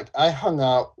hung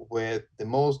out with the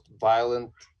most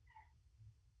violent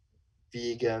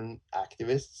vegan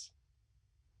activists,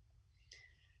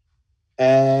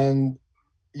 and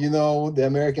the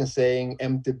American saying,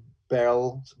 empty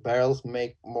barrels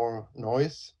make more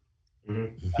noise.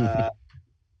 Mm-hmm.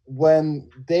 When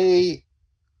they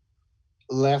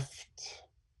left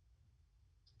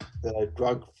the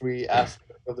drug-free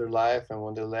aspect of their life, and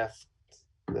when they left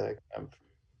the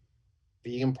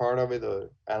vegan part of it, or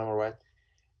animal rights,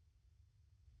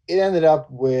 it ended up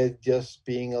with just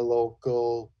being a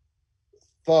local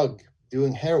thug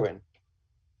doing heroin.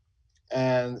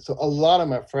 And so a lot of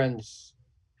my friends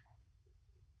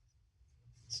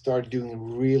started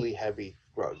doing really heavy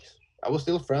drugs. I was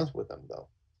still friends with them though.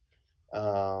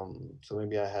 So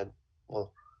maybe I had,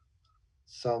 well,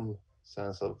 some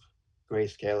sense of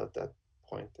grayscale at that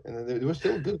point. And they were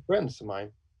still good friends of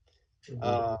mine.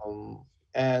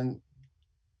 And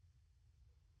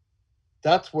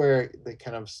that's where the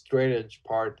kind of straight edge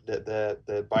part,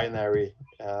 the binary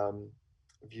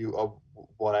view of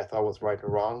what I thought was right or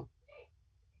wrong,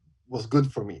 was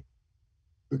good for me,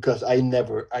 because I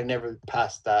never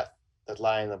passed that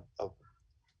line of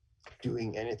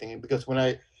doing anything. Because when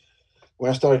I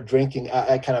started drinking,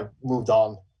 I kind of moved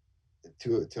on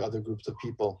to other groups of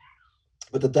people.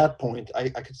 But at that point, I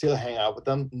could still hang out with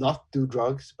them, not do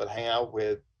drugs, but hang out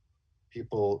with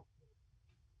people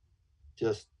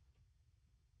just,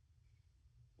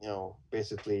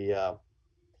 basically,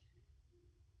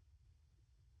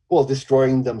 well,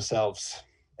 destroying themselves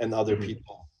and other Mm-hmm.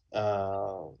 people.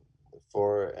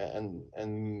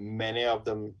 And many of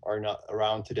them are not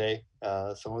around today.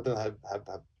 Some of them have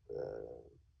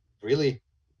really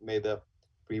made a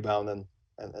rebound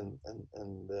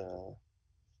and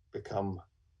become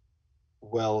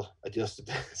well adjusted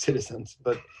citizens.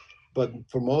 But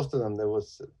for most of them, there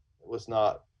was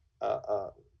not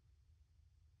a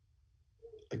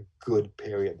good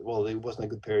period. Well, it wasn't a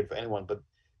good period for anyone, but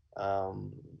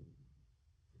um,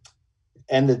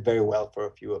 ended very well for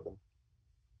a few of them,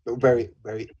 but very,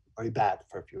 very, very bad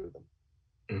for a few of them.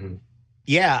 Mm-hmm.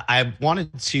 Yeah, I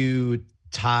wanted to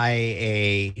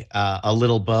tie a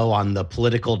little bow on the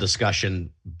political discussion,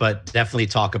 but definitely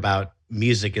talk about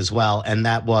music as well. And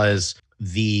that was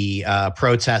the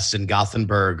protests in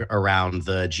Gothenburg around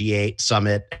the G8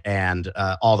 summit and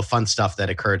all the fun stuff that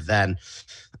occurred then.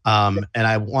 And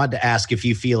I wanted to ask if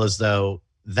you feel as though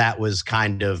that was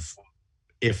kind of,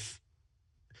 if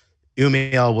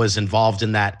Umeå was involved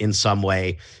in that in some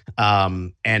way,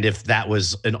 and if that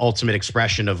was an ultimate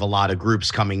expression of a lot of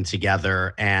groups coming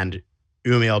together and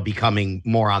Umeå becoming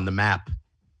more on the map.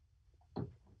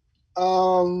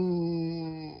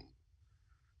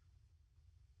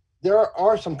 There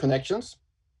are some connections,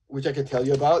 which I can tell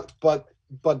you about, but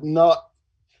not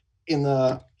in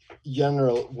a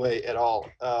general way at all.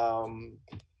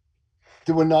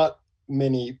 There were not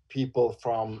many people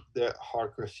from the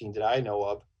hardcore scene that I know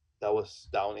of that was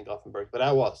down in Gothenburg, but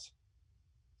I was.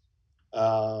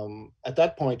 At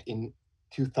that point in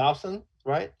 2000,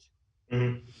 right?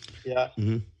 Mm-hmm. Yeah,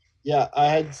 Mm-hmm. yeah. I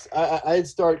had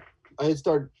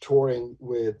started touring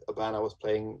with a band I was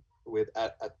playing with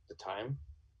at the time,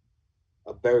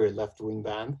 a very left-wing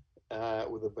band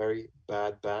with a very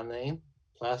bad band name,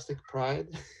 Plastic Pride.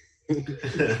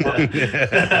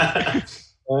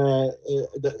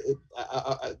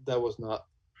 That was not.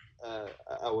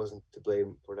 I wasn't to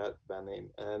blame for that band name,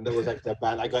 and that was actually a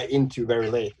band I got into very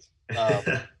late.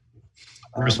 But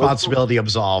Responsibility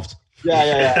absolved.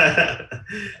 yeah.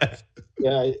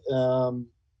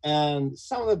 And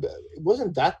sounded it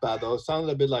wasn't that bad though. It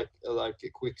sounded a bit like a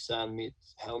Quicksand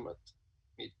meets Helmet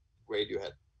meet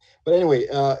Radiohead. But anyway,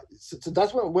 so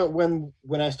that's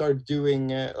when I started doing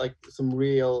like some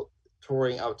real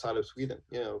touring outside of Sweden.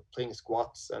 Playing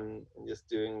squats and just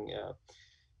doing.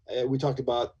 We talked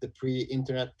about the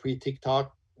pre-internet,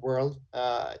 pre-TikTok world.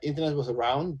 Internet was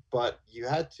around, but you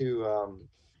had to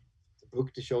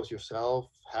book the shows yourself,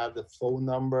 have the phone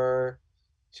number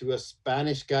to a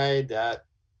Spanish guy that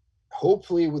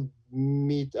hopefully would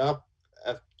meet up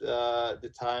at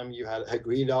the time you had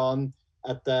agreed on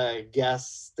at the gas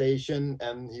station,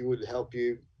 and he would help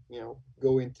you,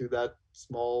 go into that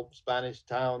small Spanish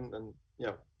town, and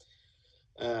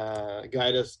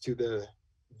guide us to the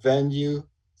venue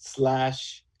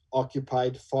slash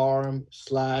occupied farm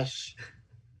slash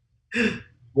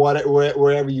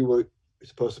wherever you were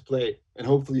supposed to play, and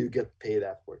hopefully you get paid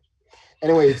afterwards.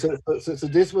 Anyway, so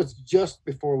this was just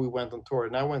before we went on tour,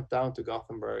 and I went down to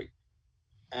Gothenburg,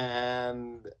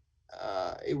 and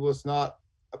it was not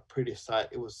a pretty sight.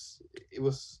 It was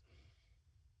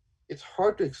it's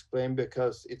hard to explain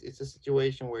because it's a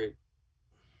situation where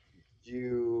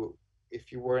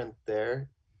if you weren't there,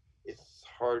 it's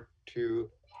hard to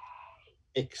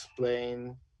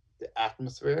explain the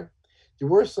atmosphere. There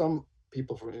were some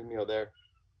people from Umeå there,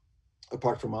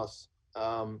 apart from us.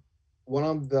 One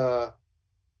of the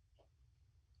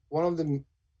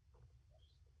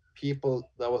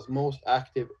people that was most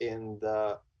active in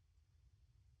the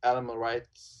animal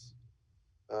rights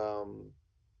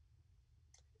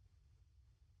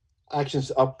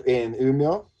actions up in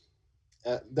Umeå.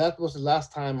 That was the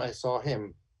last time I saw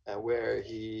him, where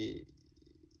he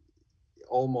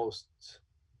almost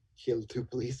killed two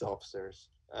police officers.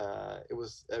 It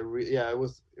was a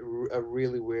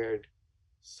really weird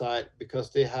sight, because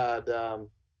they had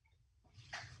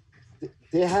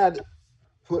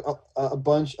put a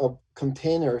bunch of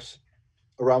containers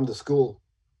around the school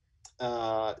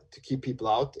to keep people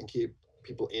out and keep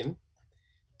people in,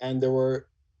 and there were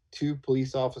two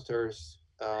police officers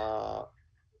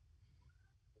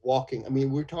walking. I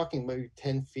mean, we're talking maybe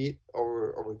 10 feet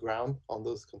over ground on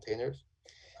those containers.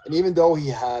 And even though he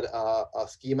had a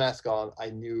ski mask on, I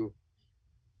knew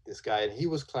this guy, and he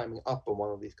was climbing up on one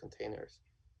of these containers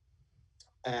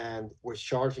and was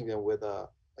charging them with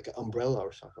like an umbrella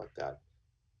or something like that.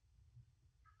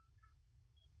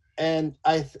 And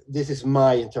this is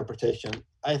my interpretation.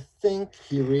 I think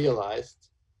he realized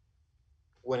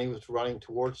when he was running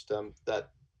towards them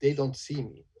that they don't see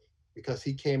me, because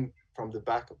he came from the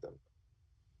back of them,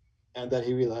 and that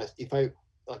he realized if I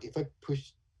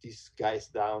push these guys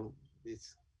down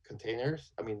these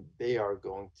containers, I mean, they are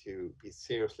going to be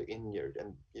seriously injured,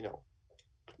 and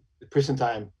the prison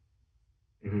time.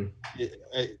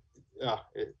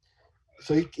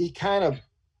 So he kind of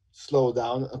slowed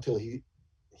down until he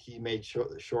made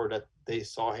sure that they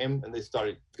saw him, and they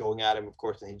started going at him, of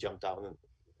course, and he jumped down and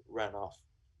ran off.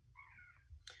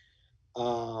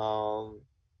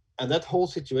 And that whole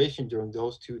situation during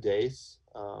those 2 days,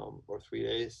 or 3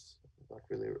 days, I don't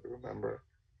really remember.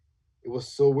 It was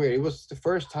so weird. It was the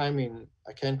first time in,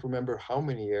 I can't remember how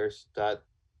many years, that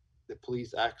the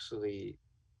police actually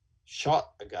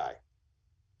shot a guy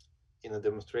in a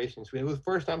demonstration. It was the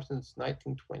first time since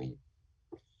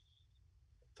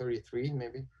 1933,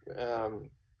 maybe.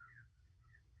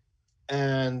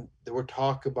 And there were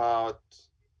talk about,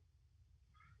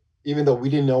 even though we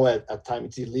didn't know at the time,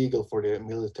 it's illegal for the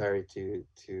military to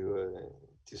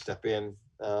step in.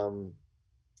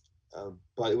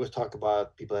 But it was talk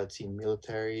about people had seen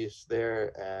militaries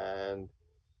there, and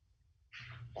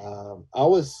I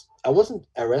wasn't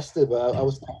arrested, but I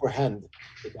was apprehended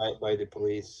by the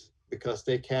police, because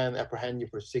they can apprehend you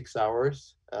for 6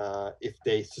 hours if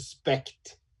they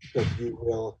suspect that you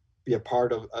will be a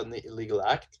part of an illegal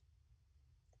act.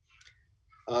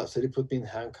 So they put me in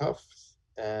handcuffs,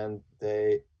 and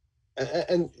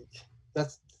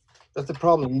that's the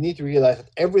problem. You need to realize that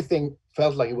everything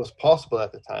felt like it was possible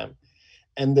at the time,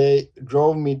 and they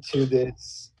drove me to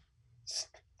this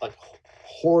like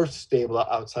horse stable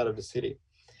outside of the city.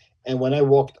 And when I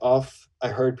walked off, I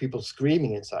heard people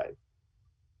screaming inside,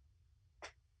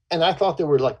 and I thought they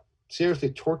were like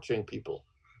seriously torturing people.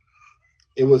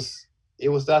 It was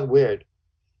that weird.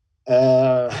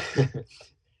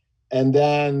 And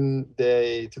then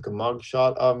they took a mug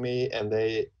shot of me, and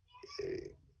they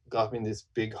got me in this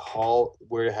big hall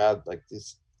where it had like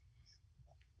this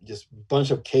just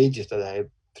bunch of cages that I had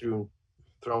thrown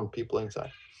people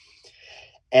inside.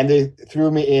 And they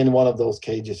threw me in one of those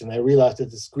cages, and I realized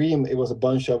that the scream, it was a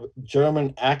bunch of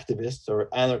German activists or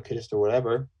anarchists or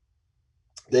whatever.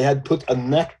 They had put a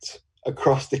net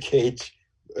across the cage.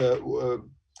 They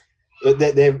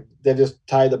just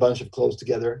tied a bunch of clothes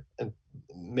together and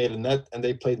made a net, and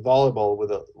they played volleyball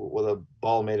with a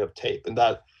ball made of tape. And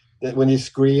that when you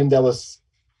screamed, that was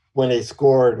when they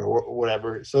scored or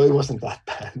whatever. So it wasn't that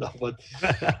bad, but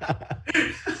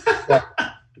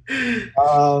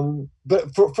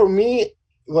but for me,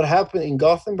 what happened in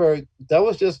Gothenburg, that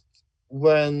was just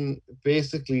when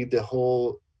basically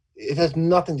it has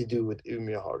nothing to do with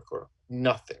Umeå hardcore,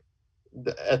 nothing.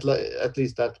 At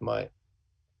least that's my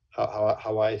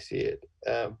how I see it.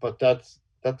 But that's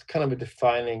kind of a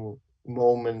defining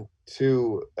moment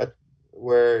too,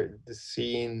 where the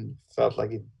scene felt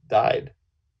like it died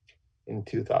in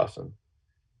 2000,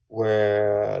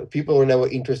 where people that were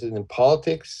interested in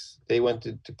politics, they went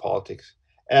to politics.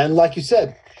 And like you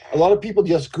said, a lot of people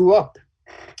just grew up,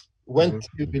 went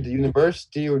to the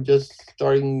university, or just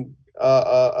starting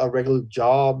a regular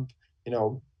job. You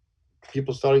know,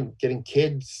 people starting getting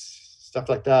kids, stuff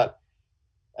like that.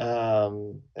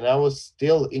 And I was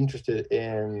still interested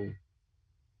in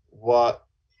what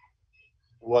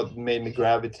made me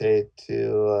gravitate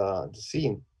to the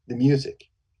scene, the music.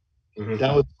 Mm-hmm.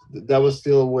 That was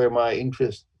still where my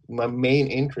main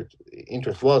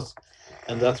interest was,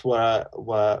 and that's why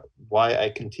I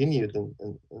continued.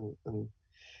 And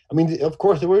I mean, of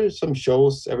course, there were some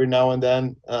shows every now and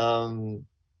then,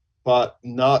 but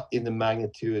not in the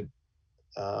magnitude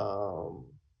um,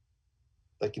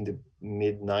 like in the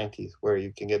mid '90s, where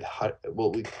you can get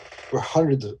we were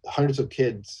hundreds of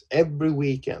kids every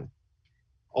weekend,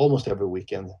 almost every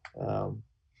weekend,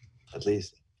 at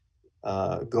least,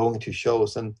 going to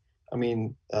shows. And I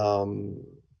mean,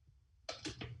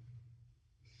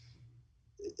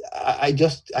 I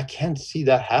can't see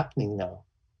that happening now.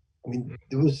 I mean,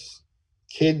 there was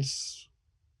kids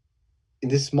in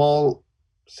this small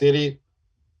city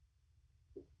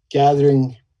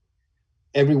gathering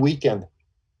every weekend,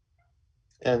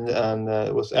 and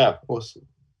it was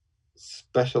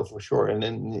special for sure. And I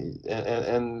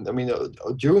mean,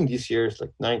 during these years,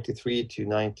 like '93 to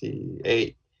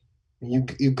 '98,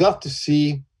 you got to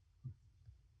see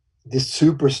the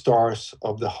superstars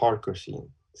of the hardcore scene: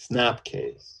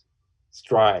 Snapcase,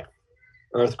 Strife,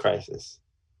 Earth Crisis,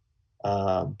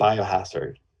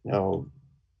 Biohazard,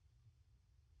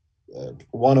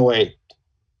 108,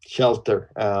 Shelter.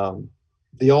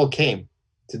 They all came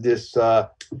to this. I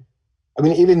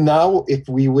mean, even now, if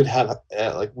we would have,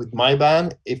 like with my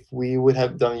band, if we would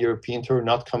have done a European tour,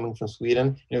 not coming from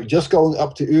Sweden, just going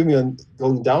up to Umeå and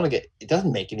going down again, it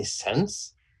doesn't make any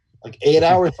sense. Like 8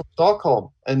 hours from Stockholm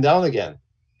and down again,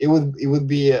 it would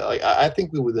be like, I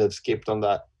think we would have skipped on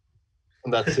that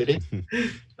city.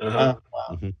 Uh-huh.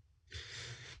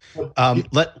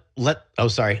 Oh,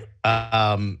 sorry.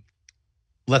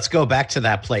 Let's go back to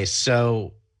that place.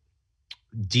 So,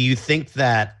 do you think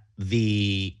that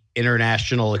the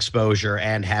international exposure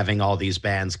and having all these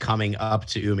bands coming up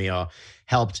to Umeå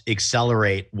helped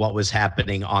accelerate what was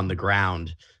happening on the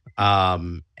ground?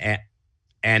 And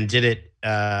did it?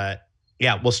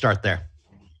 Yeah, we'll start there.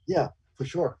 Yeah, for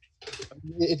sure. I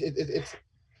mean, it's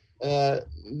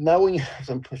now when you have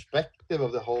some perspective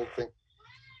of the whole thing,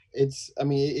 it's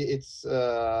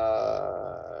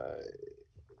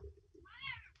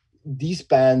these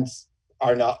bands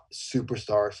are not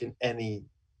superstars in any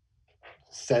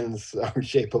sense or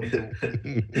shape of the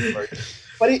word,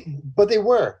 but they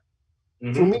were.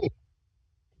 Mm-hmm. For me,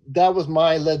 that was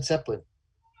my Led Zeppelin.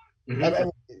 Mm-hmm. I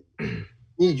mean,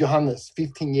 me, Johannes,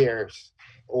 15 years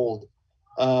old,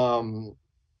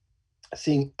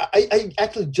 seeing. I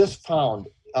actually just found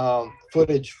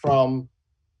footage from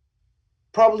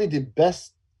probably the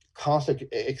best concert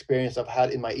experience I've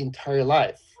had in my entire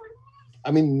life. I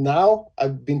mean, now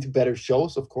I've been to better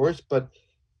shows, of course, but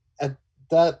at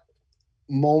that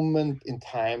moment in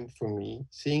time for me,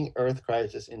 seeing Earth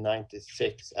Crisis in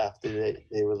 '96 after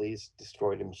they released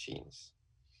Destroy the Machines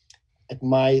at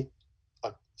my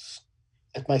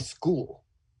school,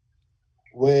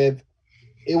 with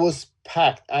it was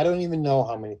packed. I don't even know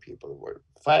how many people there were,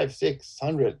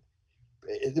 500-600.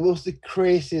 It was the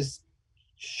craziest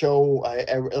show I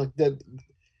ever, like, that.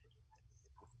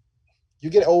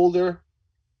 You get older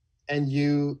and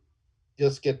you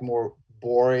just get more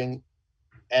boring,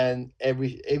 and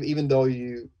even though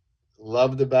you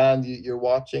love the band you're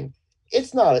watching,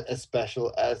 it's not as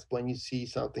special as when you see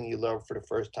something you love for the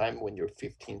first time when you're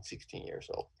 15, 16 years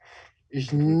old.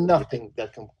 There's nothing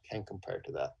that can compare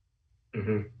to that.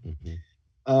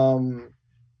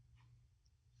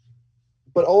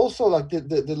 But also, like,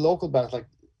 the local bands, like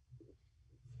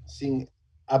seeing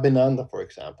Abinanda, for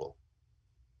example.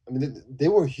 I mean, they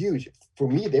were huge. For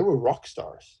me, they were rock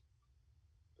stars.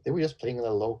 They were just playing in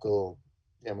a local,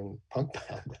 punk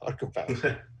band, hardcore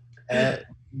band.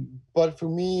 But for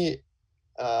me,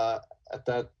 at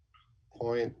that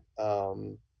point,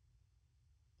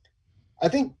 I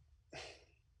think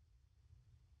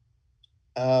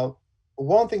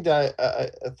one thing that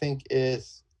I think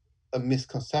is a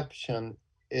misconception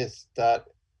is that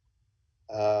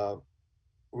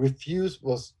Refuse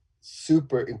was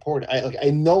super important. I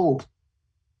know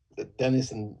that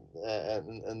Dennis and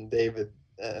David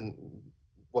and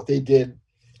what they did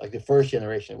like the first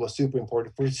generation, was super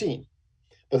important for the scene.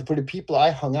 But for the people I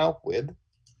hung out with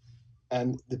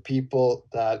and the people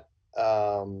that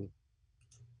I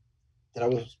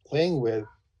was playing with,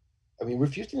 I mean,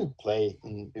 Refused didn't play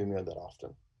in Umeå that often.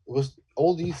 It was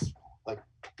all these like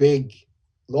big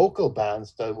local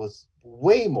bands that was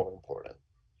way more important.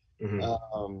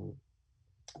 Mhm.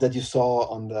 That you saw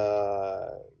on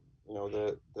the, you know,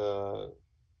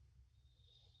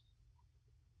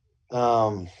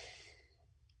 um,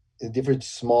 the different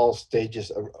small stages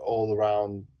all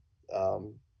around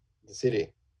the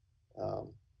city.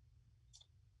 Um,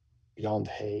 Beyond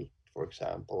Hate, for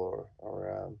example,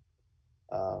 or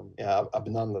yeah,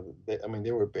 Abinanda. I mean,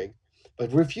 they were big,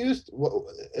 but Refused,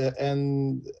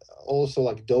 and also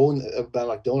like a band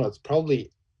like Donuts,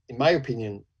 probably, in my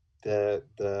opinion, the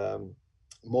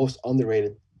most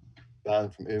underrated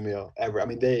band from Umeå ever. I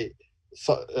mean,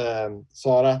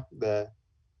 Sara, the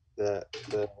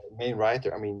main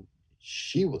writer. I mean,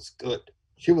 she was good.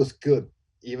 She was good,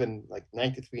 even like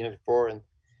 93, 94,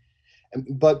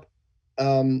 but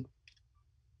um,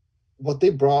 what they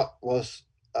brought was,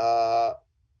 I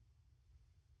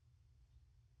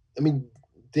mean,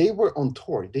 they were on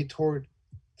tour. They toured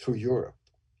through Europe.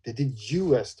 They did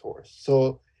US tours.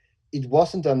 So it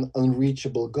wasn't an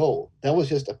unreachable goal. That was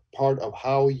just a part of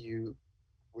how you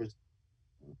were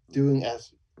doing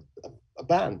as a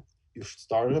band. You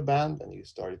started a band and you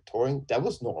started touring. That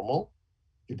was normal.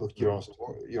 You booked your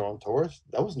own tours.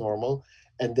 That was normal.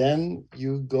 And then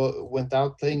you went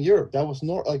out playing Europe. That was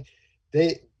like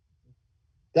they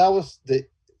that was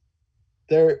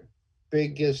their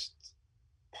biggest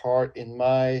part in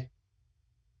like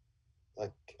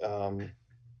um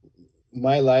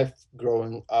my life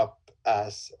growing up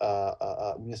as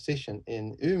a musician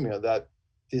in Umeå, that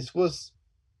this was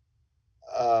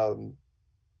um,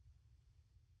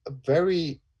 a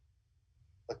very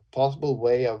possible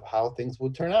way of how things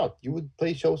would turn out. You would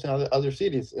play shows in other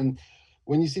cities, and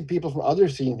when you see people from other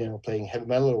scenes, you know, playing heavy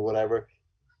metal or whatever,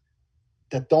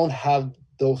 that don't have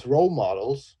those role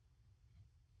models,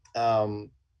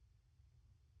 um,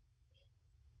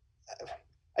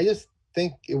 I just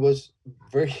think it was a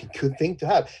very good thing to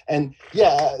have. And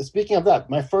yeah, speaking of that,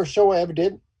 my first show I ever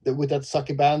did with that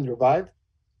sucky band Revive,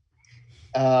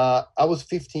 I was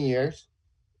 15 years.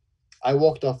 I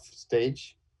walked off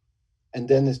stage, and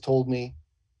Dennis told me,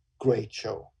 "Great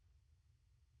show."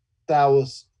 That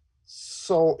was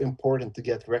so important to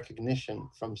get recognition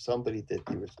from somebody that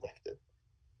you respected.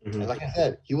 And Mhm. like I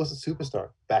said, he was a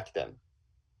superstar back then.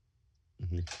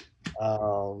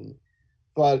 Um,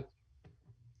 but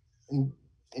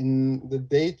in the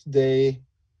day-to-day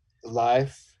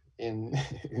life in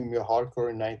Umeå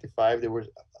hardcore in '95, there was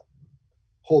a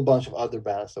whole bunch of other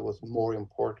bands that was more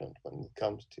important when it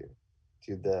comes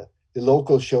to the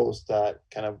local shows that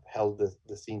kind of held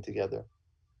the scene together.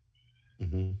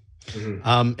 Mm-hmm.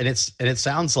 Mhm. And it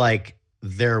sounds like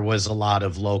there was a lot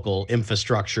of local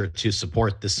infrastructure to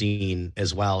support the scene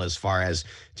as well, as far as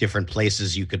different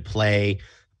places you could play,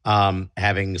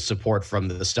 having support from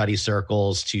the study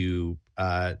circles to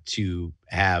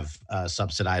have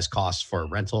subsidized costs for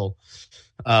rental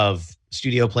of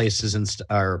studio places and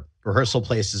or rehearsal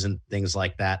places and things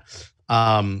like that.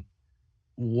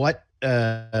 What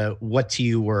to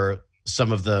you were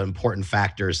some of the important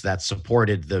factors that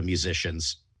supported the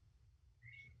musicians?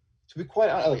 To be quite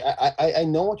honest, like I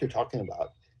know what you're talking about.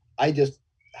 I just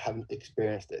haven't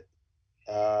experienced it.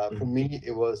 For Mhm. me,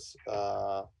 it was.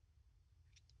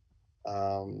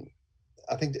 Um,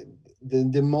 I think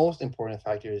the most important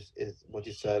factor is what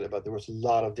you said about there was a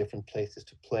lot of different places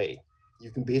to play.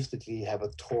 You can basically have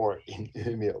a tour in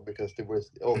Umeå because there was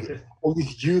all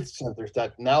these youth centers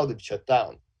that now they've shut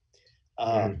down.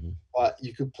 Mhm. But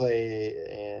you could play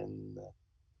in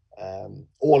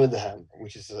Ålidhem,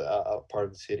 which is a part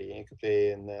of the city. And you could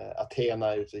play in Athena,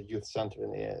 it's a youth center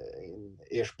in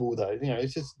Ersboda. You know,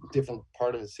 it's just a different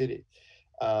part of the city.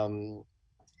 Um,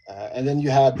 and then you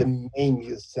had the main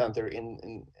youth center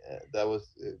in that was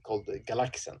called the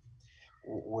Galaxen,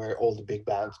 where all the big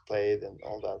bands played and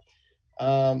all that.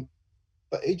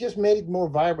 But it just made it more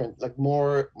vibrant, like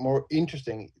more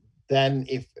interesting than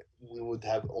if we would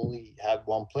have only had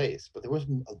one place. But there was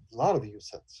a lot of youth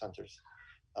centers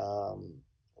um,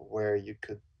 where you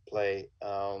could play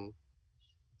and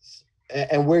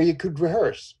where you could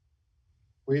rehearse,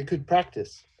 where you could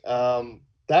practice.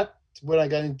 That's when I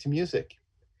got into music.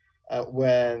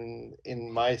 When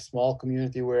in my small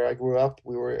community where I grew up,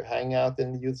 we were hanging out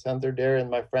in the youth center there, and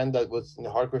my friend that was in the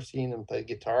hardcore scene and played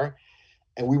guitar,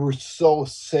 and we were so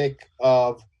sick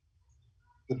of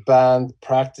the band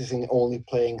practicing only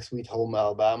playing Sweet Home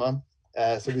Alabama.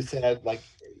 So we said, like,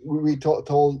 we told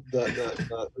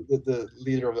the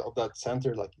leader of that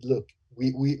center, like, look,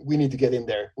 we need to get in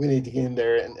there. We need to get in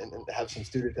there and have some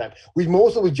studio time. We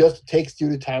mostly just take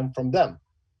studio time from them.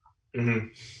 Mm-hmm.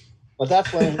 But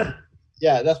that's when,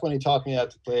 yeah, that's when he taught me how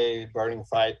to play Burning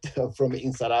Fight from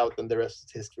inside out, and the rest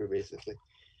is history, basically.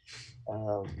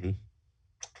 Mhm.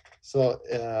 So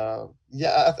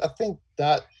yeah, I think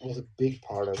that was a big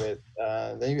part of it.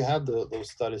 Then you have those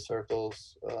study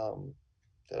circles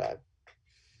that I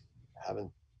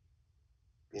haven't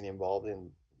been involved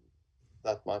in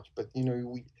that much, but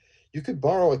you could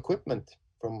borrow equipment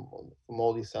from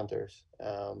all these centers,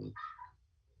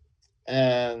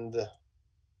 and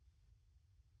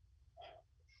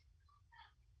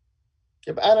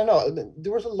yeah, but I don't know.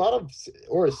 There was a lot of,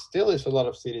 or still is a lot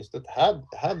of cities that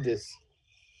have this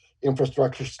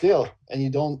infrastructure still, and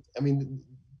you don't. I mean,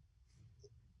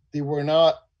 they were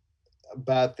not a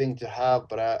bad thing to have,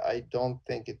 but I don't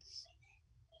think it's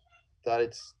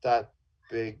that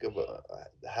big of a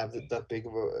have that big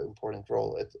of an important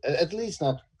role. At least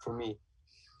not for me.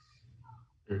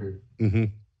 Mm-hmm. Mm-hmm.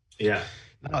 Yeah.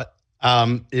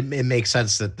 It makes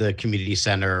sense that the community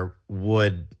center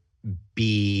would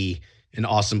be an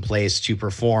awesome place to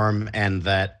perform, and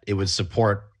that it would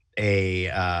support a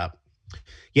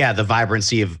the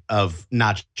vibrancy of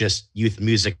not just youth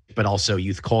music but also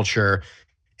youth culture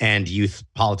and youth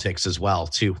politics as well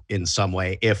too, in some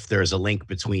way, if there's a link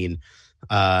between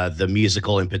the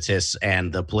musical impetus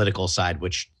and the political side,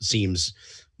 which seems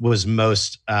was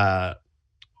most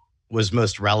was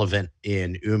most relevant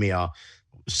in Umeå.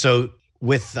 So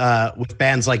with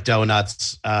bands like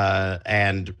Donuts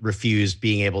and Refused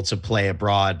being able to play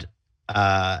abroad,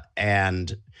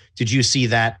 and did you see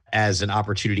that as an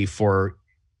opportunity for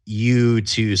you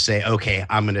to say, okay,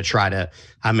 I'm going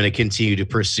to continue to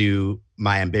pursue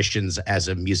my ambitions as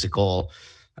a musical,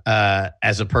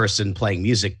 as a person playing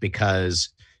music, because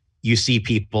you see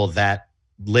people that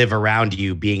live around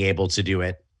you being able to do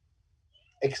it?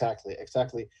 Exactly.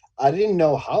 I didn't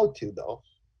know how to, though.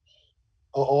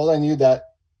 All I knew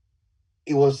that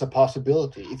it was a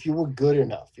possibility. If you were good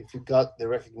enough, if you got the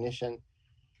recognition,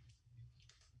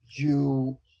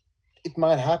 you it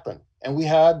might happen. And we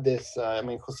had this. I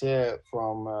mean, Jose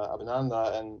from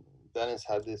Abinanda and Dennis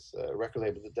had this record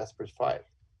label, The Desperate Five,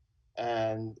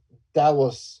 and that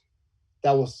was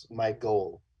my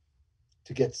goal,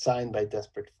 to get signed by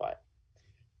Desperate Five.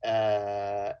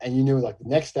 And like, the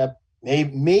next step,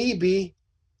 maybe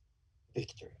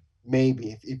victory,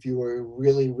 maybe if you were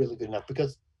really really good enough,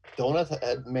 because Donuts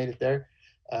had made it there,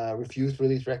 Refused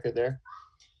release record there.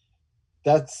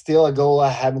 That's still a goal I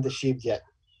haven't achieved yet.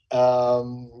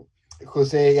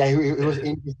 Jose, yeah, he was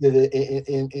interested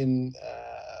in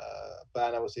a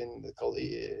band I was in called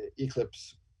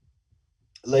Eclipse.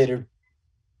 Later,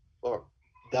 or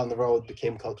down the road,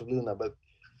 became Cult of Luna. But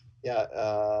yeah,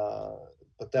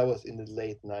 but that was in the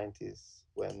late '90s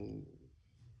when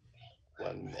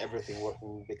everything was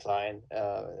in decline,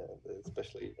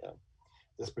 especially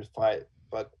Desperate Fight.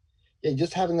 But yeah,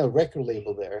 just having a record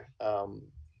label there,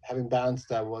 having bands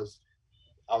that was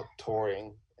out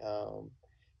touring,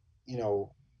 you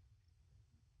know,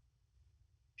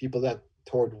 people that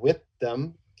toured with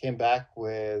them came back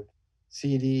with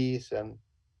CDs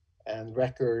and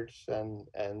records and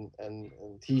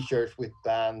T-shirts with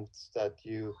bands that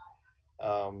you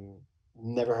um,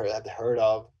 never had heard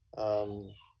of,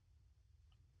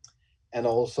 and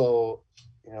also,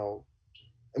 I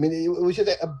mean, it was just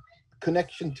a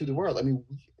connection to the world. I mean,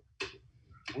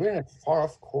 we're in a far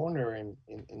off corner in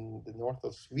the north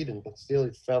of Sweden, but still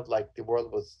it felt like the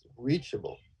world was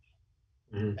reachable.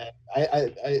 Mm-hmm. And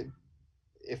I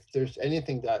if there's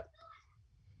anything that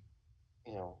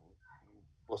you know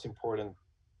was important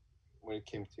when it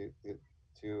came to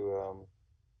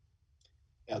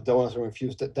Donuts and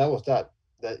Refused, that was that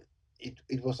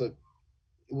it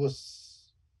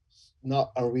was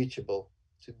not unreachable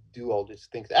to do all these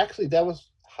things. Actually, that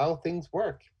was how things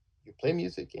work. You play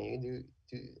music and you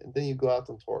and then you go out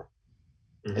on tour.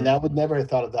 Mm-hmm. And I would never have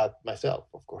thought of that myself,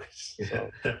 of course. So.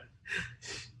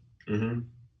 Mm-hmm.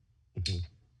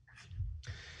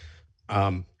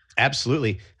 Mm-hmm.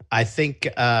 Absolutely. I think,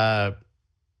 are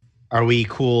we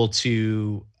cool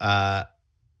to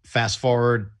fast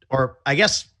forward? Or I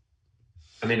guess,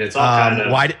 I mean, it's all kind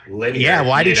of linear.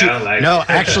 Why did you? Like... No,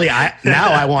 actually,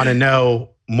 I want to know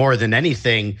more than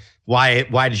anything. Why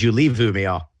did you leave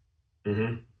Umeå?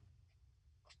 Mm-hmm.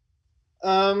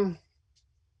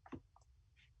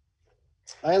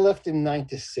 I left in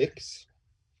 '96.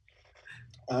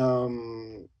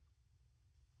 No,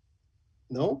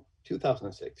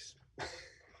 2006.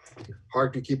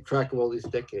 Hard to keep track of all these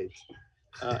decades.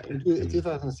 In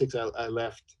 2006, I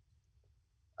left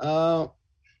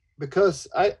because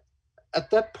at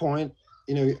that point,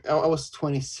 I was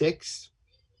 26.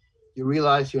 You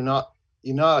realize you're not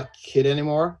a kid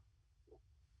anymore,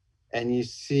 and you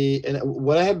see, and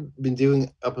what I have been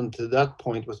doing up until that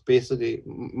point was basically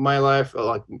my life.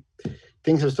 Like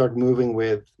things have started moving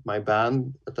with my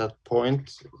band. At that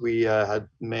point, we had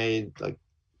made like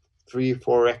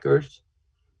 3-4 records,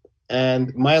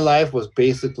 and my life was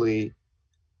basically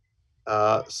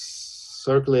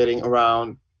circulating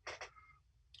around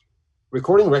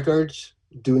recording records,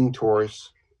 doing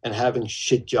tours, and having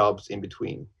shit jobs in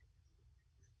between.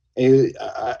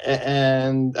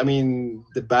 And I mean,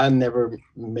 the band never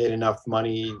made enough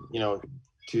money,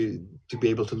 to be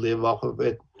able to live off of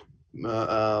it.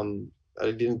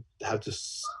 I didn't have to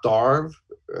starve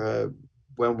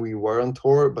when we were on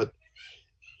tour, but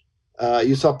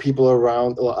you saw people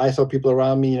around. Well, I saw people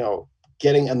around me,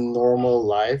 getting a normal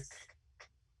life,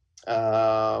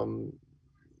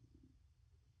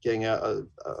 getting a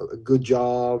good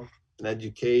job, an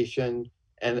education,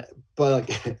 but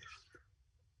like,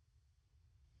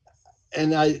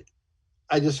 and I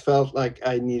just felt like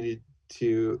I needed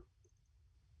to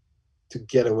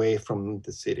get away from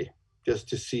the city, just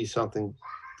to see something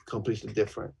completely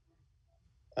different.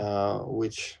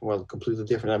 Completely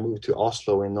different. I moved to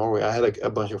Oslo in Norway. I had like a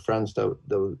bunch of friends that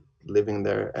were living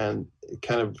there, and it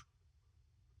kind of,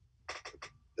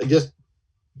 I just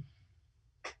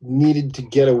needed to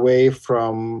get away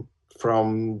from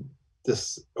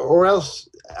this, or else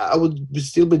I would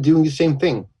still be doing the same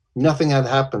thing. Nothing had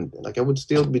happened. Like I would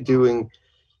still be doing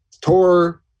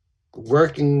tour,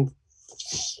 working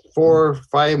 4 or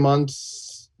 5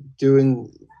 months, doing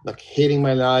like hating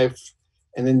my life,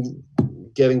 and then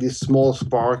getting these small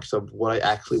sparks of what I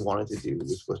actually wanted to do,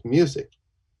 which was music.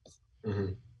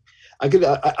 Mm-hmm.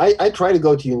 I tried to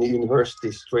go to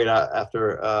university straight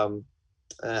after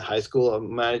high school. I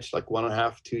managed like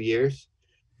 1.5, 2 years,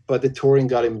 but the touring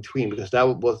got in between because that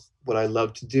was what I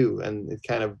loved to do, and it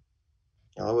kind of,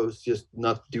 I was just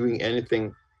not doing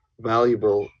anything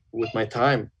valuable with my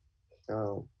time.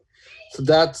 So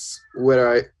that's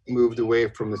where I moved away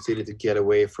from the city, to get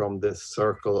away from this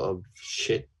circle of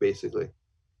shit, basically.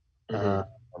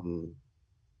 Mm-hmm.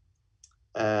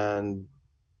 And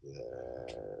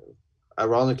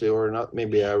ironically, or not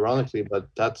maybe ironically, but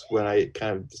that's when I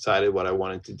kind of decided what I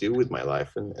wanted to do with my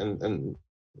life, and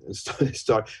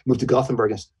moved to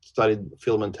Gothenburg and studied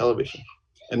film and television.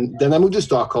 And then I moved to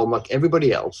Stockholm like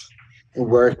everybody else, and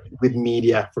worked with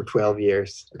media for 12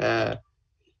 years.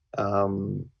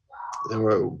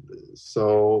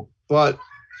 But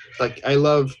like, I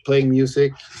love playing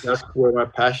music. That's where my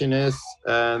passion is,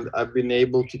 and I've been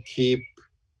able to keep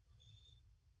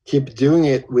doing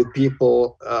it with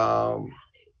people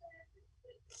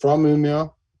from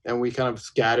Umeå, and we kind of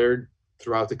scattered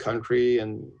throughout the country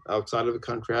and outside of the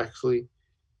country, actually.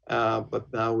 But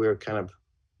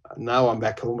now I'm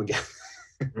back home again.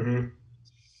 Mm-hmm.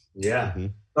 Yeah. Mm-hmm.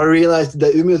 I realized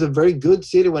that Umeå is a very good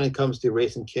city when it comes to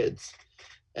raising kids.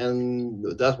 And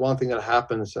that's one thing that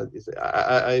happens.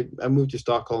 I moved to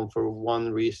Stockholm for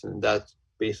one reason. That's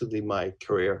basically my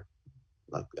career.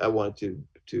 Like, I wanted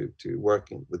to work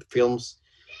with films,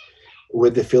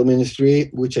 with the film industry,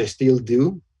 which I still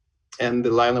do. And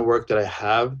the line of work that I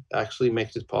have actually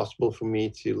makes it possible for me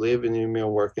to live in Umeå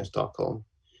and work in Stockholm.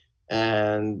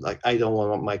 And like, I don't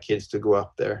want my kids to grow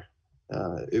up there.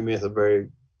 Umeå is a very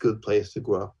good place to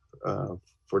grow up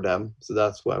for them. So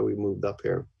that's why we moved up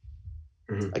here.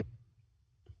 Mm-hmm.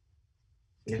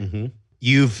 Mm-hmm.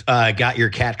 You've got your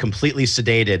cat completely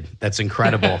sedated. That's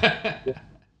incredible.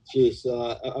 She's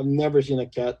I've never seen a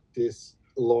cat this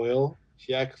loyal.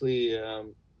 She actually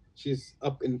she's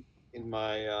up in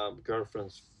my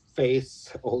girlfriend's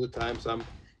face all the time. So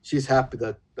she's happy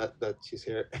that she's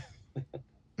here.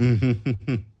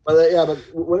 Mm-hmm. But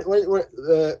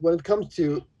when it comes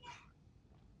to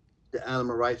the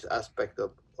animal rights aspect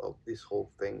of this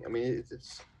whole thing, I mean,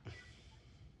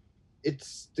 it's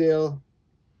still,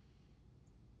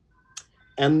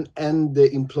 and the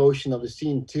implosion of the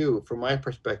scene too, from my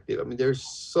perspective. I mean, there's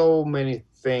so many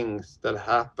things that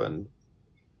happened.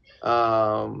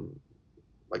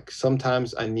 Like,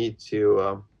 sometimes I need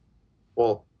to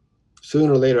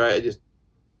sooner or later I just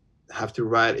have to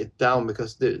write it down,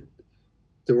 because there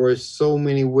were so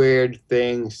many weird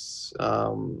things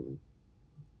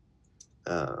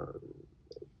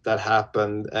that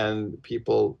happened, and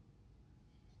people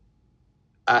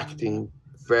acting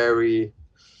very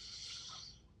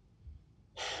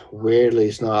weirdly.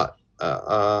 It's not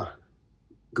a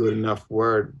good enough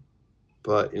word,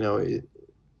 but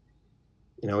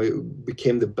it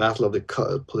became the battle of the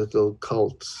political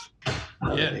cults.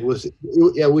 Yeah. It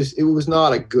was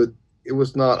not a good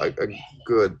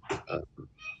good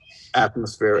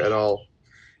atmosphere at all.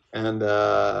 And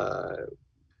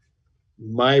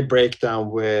my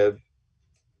breakdown with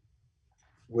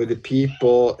the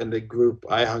people and the group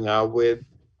I hung out with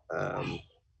um,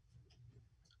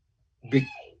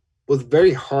 was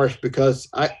very harsh because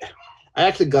I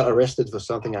actually got arrested for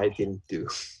something I didn't do.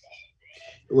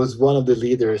 It was one of the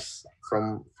leaders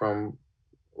from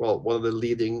one of the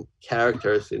leading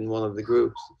characters in one of the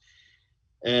groups,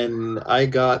 and I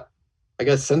got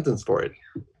sentenced for it.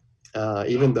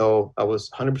 Even though I was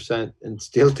 100%, and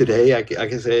still today, I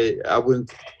can say I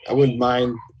wouldn't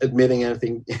mind admitting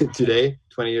anything today,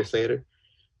 20 years later.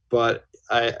 But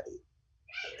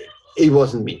it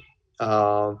wasn't me,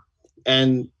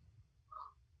 and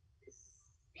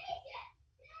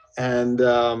and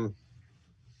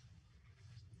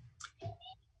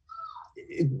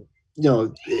it,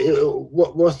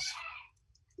 what was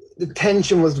the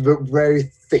tension was very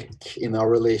thick in our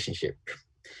relationship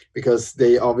because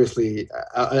they obviously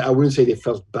I wouldn't say they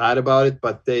felt bad about it,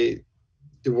 but there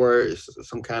were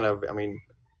some kind of, I mean,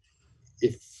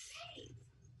 if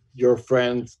your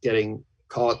friend's getting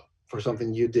caught for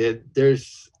something you did,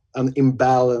 there's an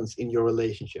imbalance in your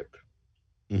relationship.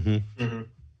 Mm-hmm. Mm-hmm.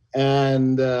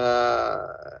 And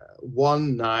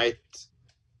one night,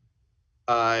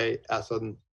 I, as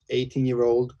an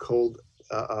 18-year-old, called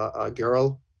a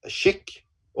girl a chick,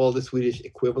 all the Swedish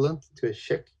equivalent to a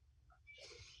chick,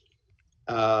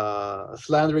 a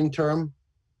slandering term,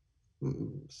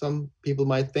 some people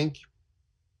might think.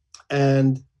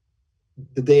 And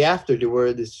the day after, there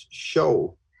were this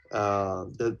show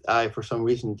that I, for some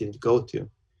reason, didn't go to.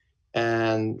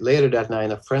 And later that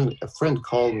night, a friend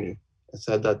called me and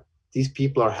said that these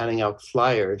people are handing out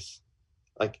flyers,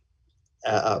 like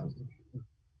a,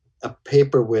 a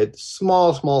paper with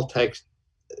small text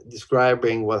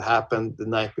describing what happened the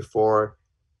night before,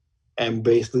 and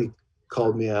basically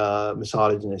called me a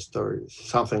misogynist or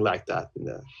something like that.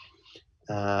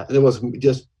 And it was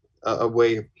just a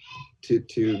way to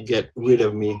get rid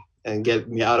of me and get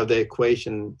me out of the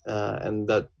equation and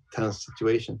that tense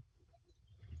situation.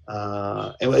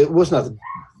 And it was not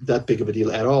that big of a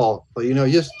deal at all. But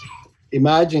just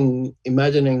imagining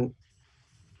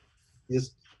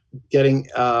just getting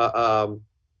a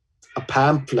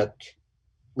pamphlet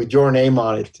with your name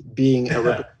on it, being a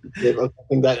representative of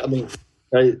something that, I mean,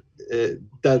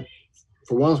 that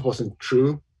for once wasn't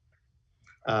true.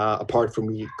 Apart from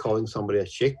me calling somebody a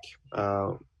chick,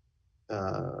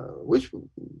 which,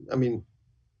 I mean,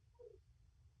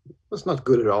 was not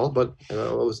good at all. But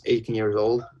I was 18 years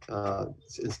old and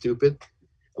stupid.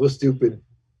 I was stupid.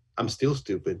 I'm still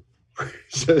stupid.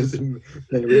 So it's in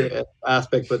many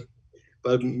aspect, but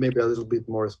maybe a little bit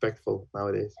more respectful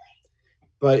nowadays.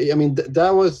 But I mean,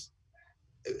 that was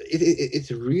it's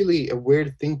really a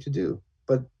weird thing to do,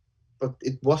 but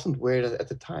it wasn't weird at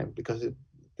the time because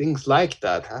things like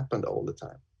that happened all the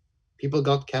time. People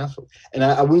got canceled, and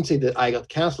I wouldn't say that I got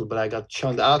canceled, but I got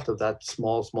shunned out of that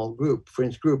small group,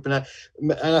 fringe group. And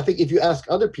I think if you ask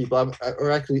other people, or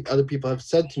actually other people have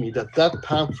said to me that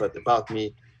pamphlet about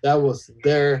me, that was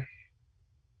their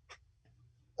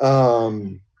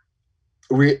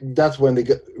that's when they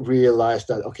realized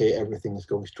that, okay, everything is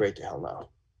going straight to hell now.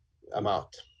 I'm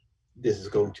out. This is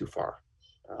going too far.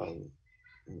 Um,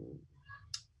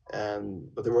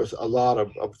 but there was a lot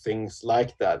of things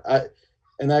like that. I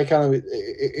kind of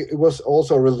it was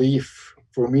also a relief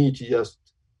for me to just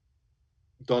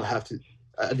don't have to.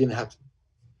 I didn't have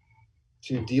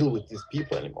to deal with these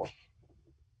people anymore.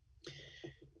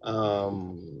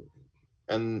 Um,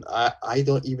 and I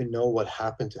don't even know what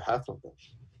happened to half of them.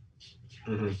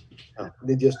 Mm-hmm.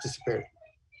 They just disappeared.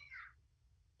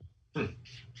 Hmm.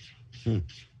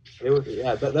 It was,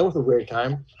 yeah, that was a weird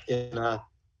time in a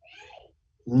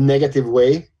negative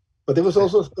way, but there was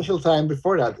also a special time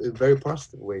before that, a very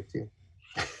positive way too.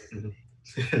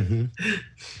 Mm-hmm.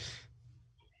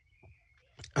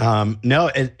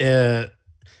 No,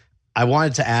 I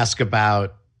wanted to ask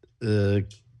about the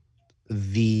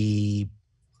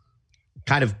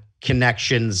kind of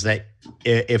connections that,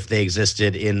 if they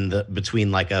existed, in the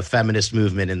between like a feminist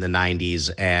movement in the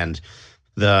 90s and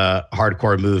the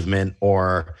hardcore movement,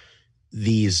 or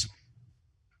these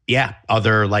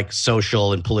other like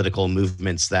social and political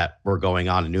movements that were going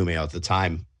on in Umeå at the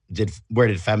time. Where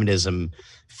did feminism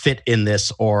fit in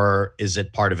this, or is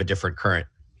it part of a different current?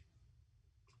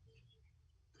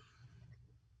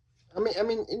 I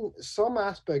mean, in some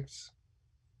aspects,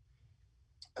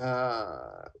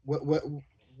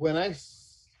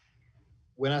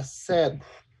 when I said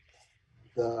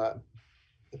the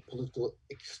the political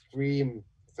extreme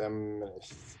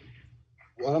feminists.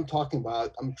 What I'm talking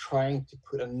about, I'm trying to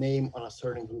put a name on a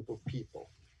certain group of people.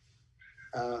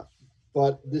 Uh,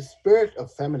 but the spirit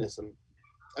of feminism,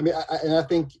 I mean, and I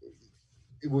think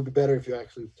it would be better if you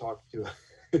actually talk to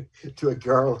to a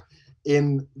girl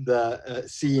in the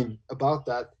scene about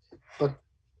that. But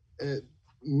uh,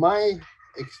 my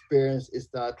experience is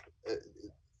that uh,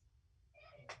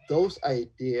 those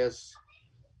ideas,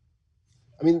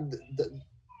 I mean,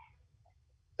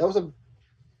 that was a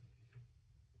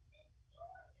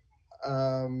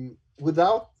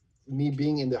without me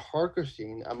being in the hardcore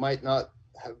scene, I might not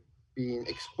have been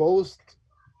exposed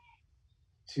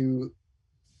to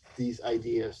these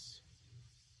ideas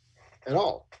at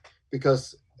all,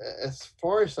 because as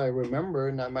far as I remember,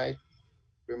 and I might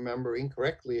remember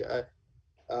incorrectly,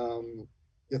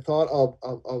 the thought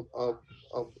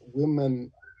of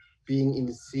women being in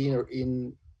the scene or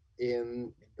in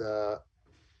the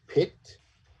pit,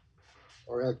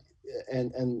 or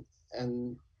and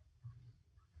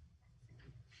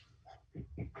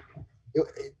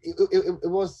it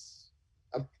was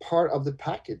a part of the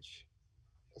package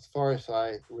as far as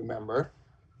I remember.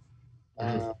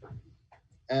 Mhm. uh,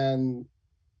 and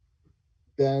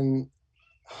then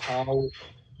how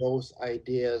those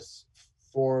ideas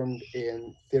formed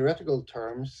in theoretical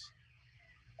terms,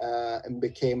 and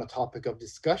became a topic of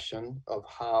discussion of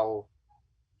how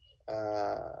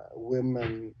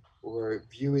women were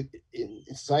viewed in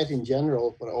society in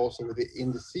general, but also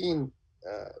in the scene,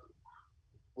 uh,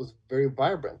 was very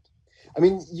vibrant. I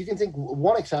mean, you can think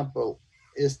one example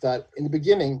is that in the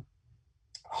beginning,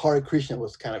 Hare Krishna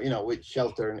was kind of, with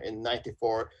Shelter in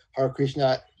 '94. Hare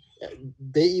Krishna,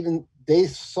 they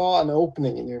saw an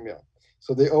opening in Umeå,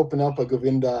 so they opened up a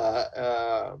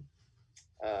Govinda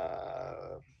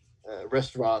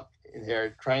restaurant in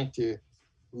here, trying to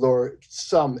lure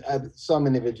some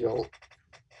individual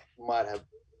might have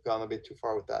gone a bit too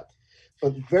far with that.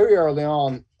 But very early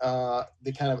on,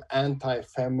 the kind of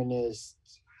anti-feminist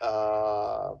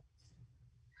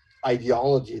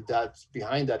ideology that's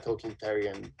behind that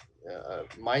totalitarian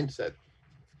mindset,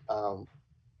 um,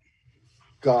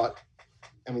 got,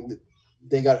 I mean,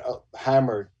 they got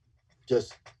hammered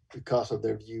just because of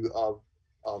their view of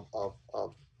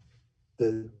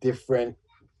the different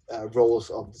roles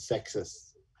of the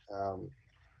sexes. Um,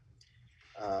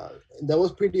 uh, that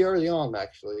was pretty early on,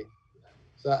 actually.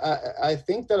 So I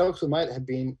think that also might have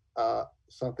been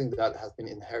something that has been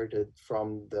inherited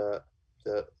from the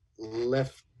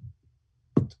left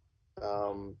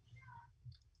um,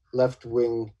 left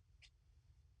wing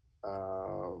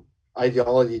uh,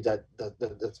 ideology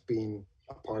that's been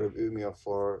a part of Umeå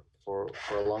for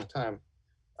a long time.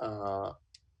 Uh,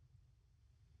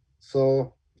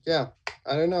 so yeah,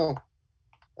 I don't know.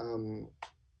 Um,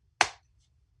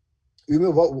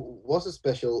 Umeå was a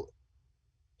special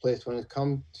place when it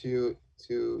come to.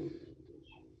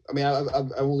 I mean,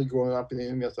 I've only grown up in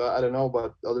Umeå, so I don't know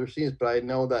about other scenes, but I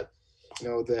know that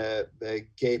the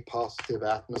gay positive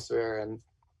atmosphere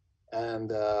and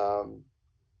the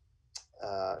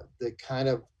kind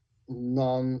of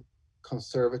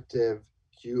non-conservative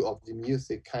view of the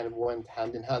music kind of went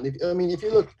hand in hand. I mean, if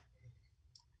you look,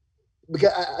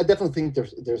 because I definitely think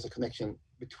there's a connection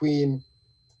between.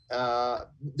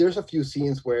 There's a few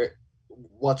scenes where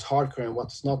what's hardcore and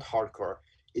what's not hardcore,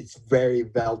 it's very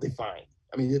well defined.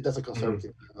 I mean, that's a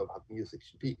conservative view of how music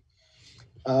should be.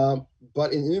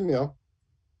 But in Umeå,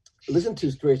 listen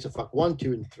to Straight to Fuck 1,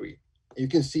 2, and 3. You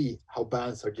can see how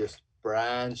bands are just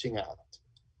branching out,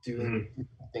 doing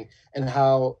things, and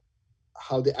how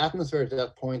the atmosphere at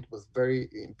that point was very.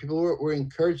 People were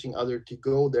encouraging others to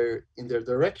go there in their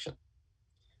direction.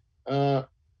 Uh,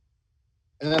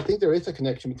 and I think there is a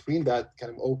connection between that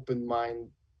kind of open mind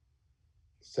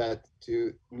set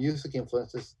to music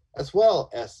influences as well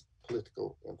as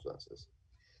political influences.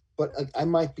 But I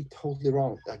might be totally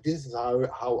wrong. Like, this is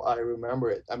how I remember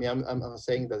it. I mean, I'm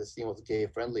saying that the scene was gay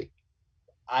friendly.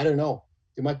 I don't know.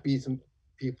 There might be some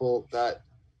people that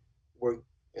were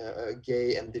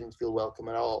gay and didn't feel welcome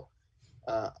at all.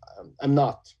 I'm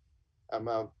not. I'm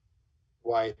a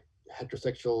white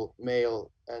heterosexual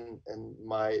male, and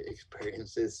my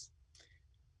experience is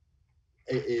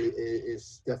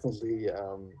definitely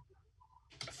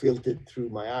filtered through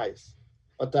my eyes.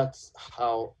 But that's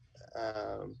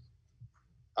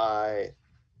I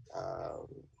um,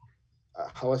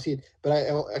 how I see it. But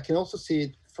I can also see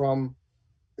it from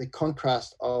the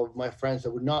contrast of my friends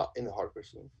that were not in the hardcore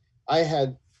scene. I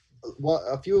had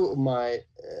a few of my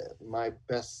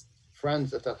best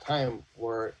friends at that time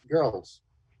were girls,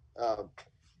 uh,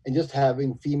 and just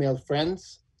having female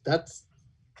friends, that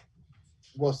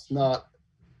was not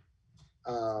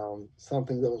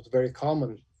something that was very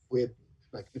common with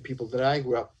like the people that I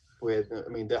grew up with. I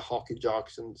mean, the hockey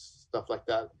jocks and stuff like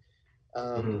that.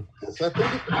 Mhm. So I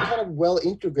think it's kind of well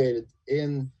integrated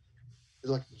in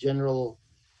the like general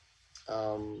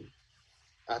um,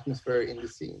 atmosphere in the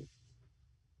scene.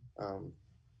 Um,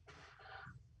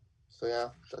 so yeah,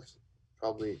 that's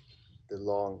probably the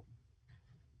long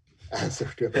answer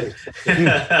to a very short question.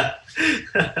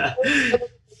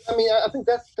 I mean, I think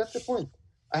that's the point.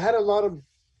 I had a lot of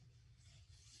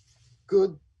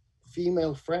good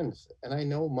female friends, and I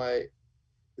know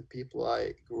the people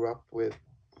I grew up with.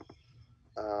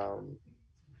 Um,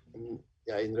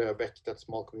 yeah, in Röbäck, that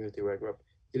small community where I grew up,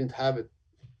 didn't have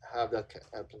that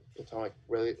platonic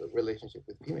relationship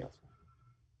with females,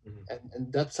 Mhm.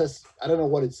 and that says, I don't know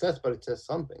what it says, but it says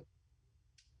something.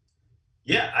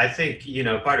 Yeah, I think,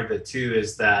 part of it too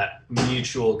is that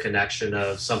mutual connection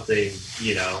of something,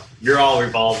 you're all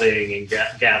revolving and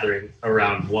gathering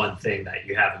around one thing that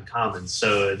you have in common.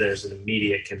 So there's an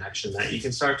immediate connection that you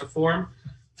can start to form.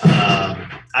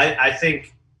 I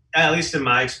think, at least in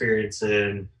my experience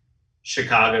in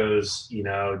Chicago's,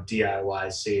 DIY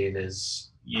scene is,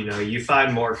 you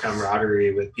find more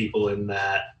camaraderie with people in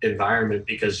that environment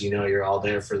because, you're all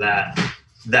there for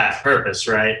that purpose,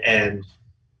 right? And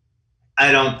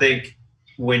I don't think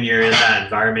when you're in that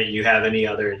environment, you have any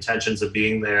other intentions of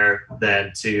being there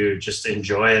than to just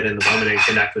enjoy it in the moment and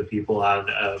connect with people on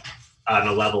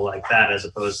a level like that, as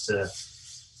opposed to,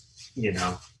 you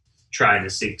know, trying to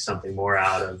seek something more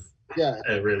out of Yeah,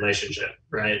 a relationship,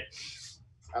 right?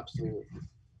 absolutely.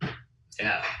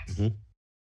 Yeah. Mhm.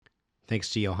 Thanks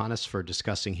to Johannes for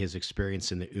discussing his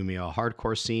experience in the Umeå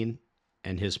hardcore scene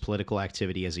and his political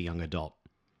activity as a young adult.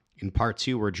 In part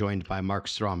 2, we're joined by Mark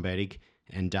Stromberg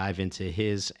and dive into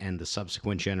his and the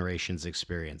subsequent generation's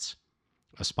experience.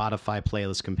 A Spotify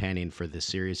playlist companion for this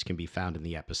series can be found in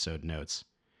the episode notes.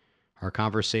 Our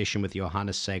conversation with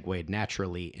Johannes segued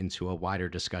naturally into a wider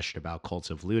discussion about Cult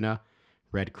of Luna,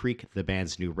 Red Creek, the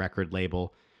band's new record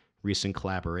label, recent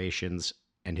collaborations,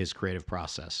 and his creative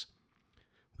process.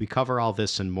 We cover all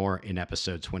this and more in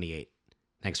episode 28.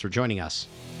 Thanks for joining us.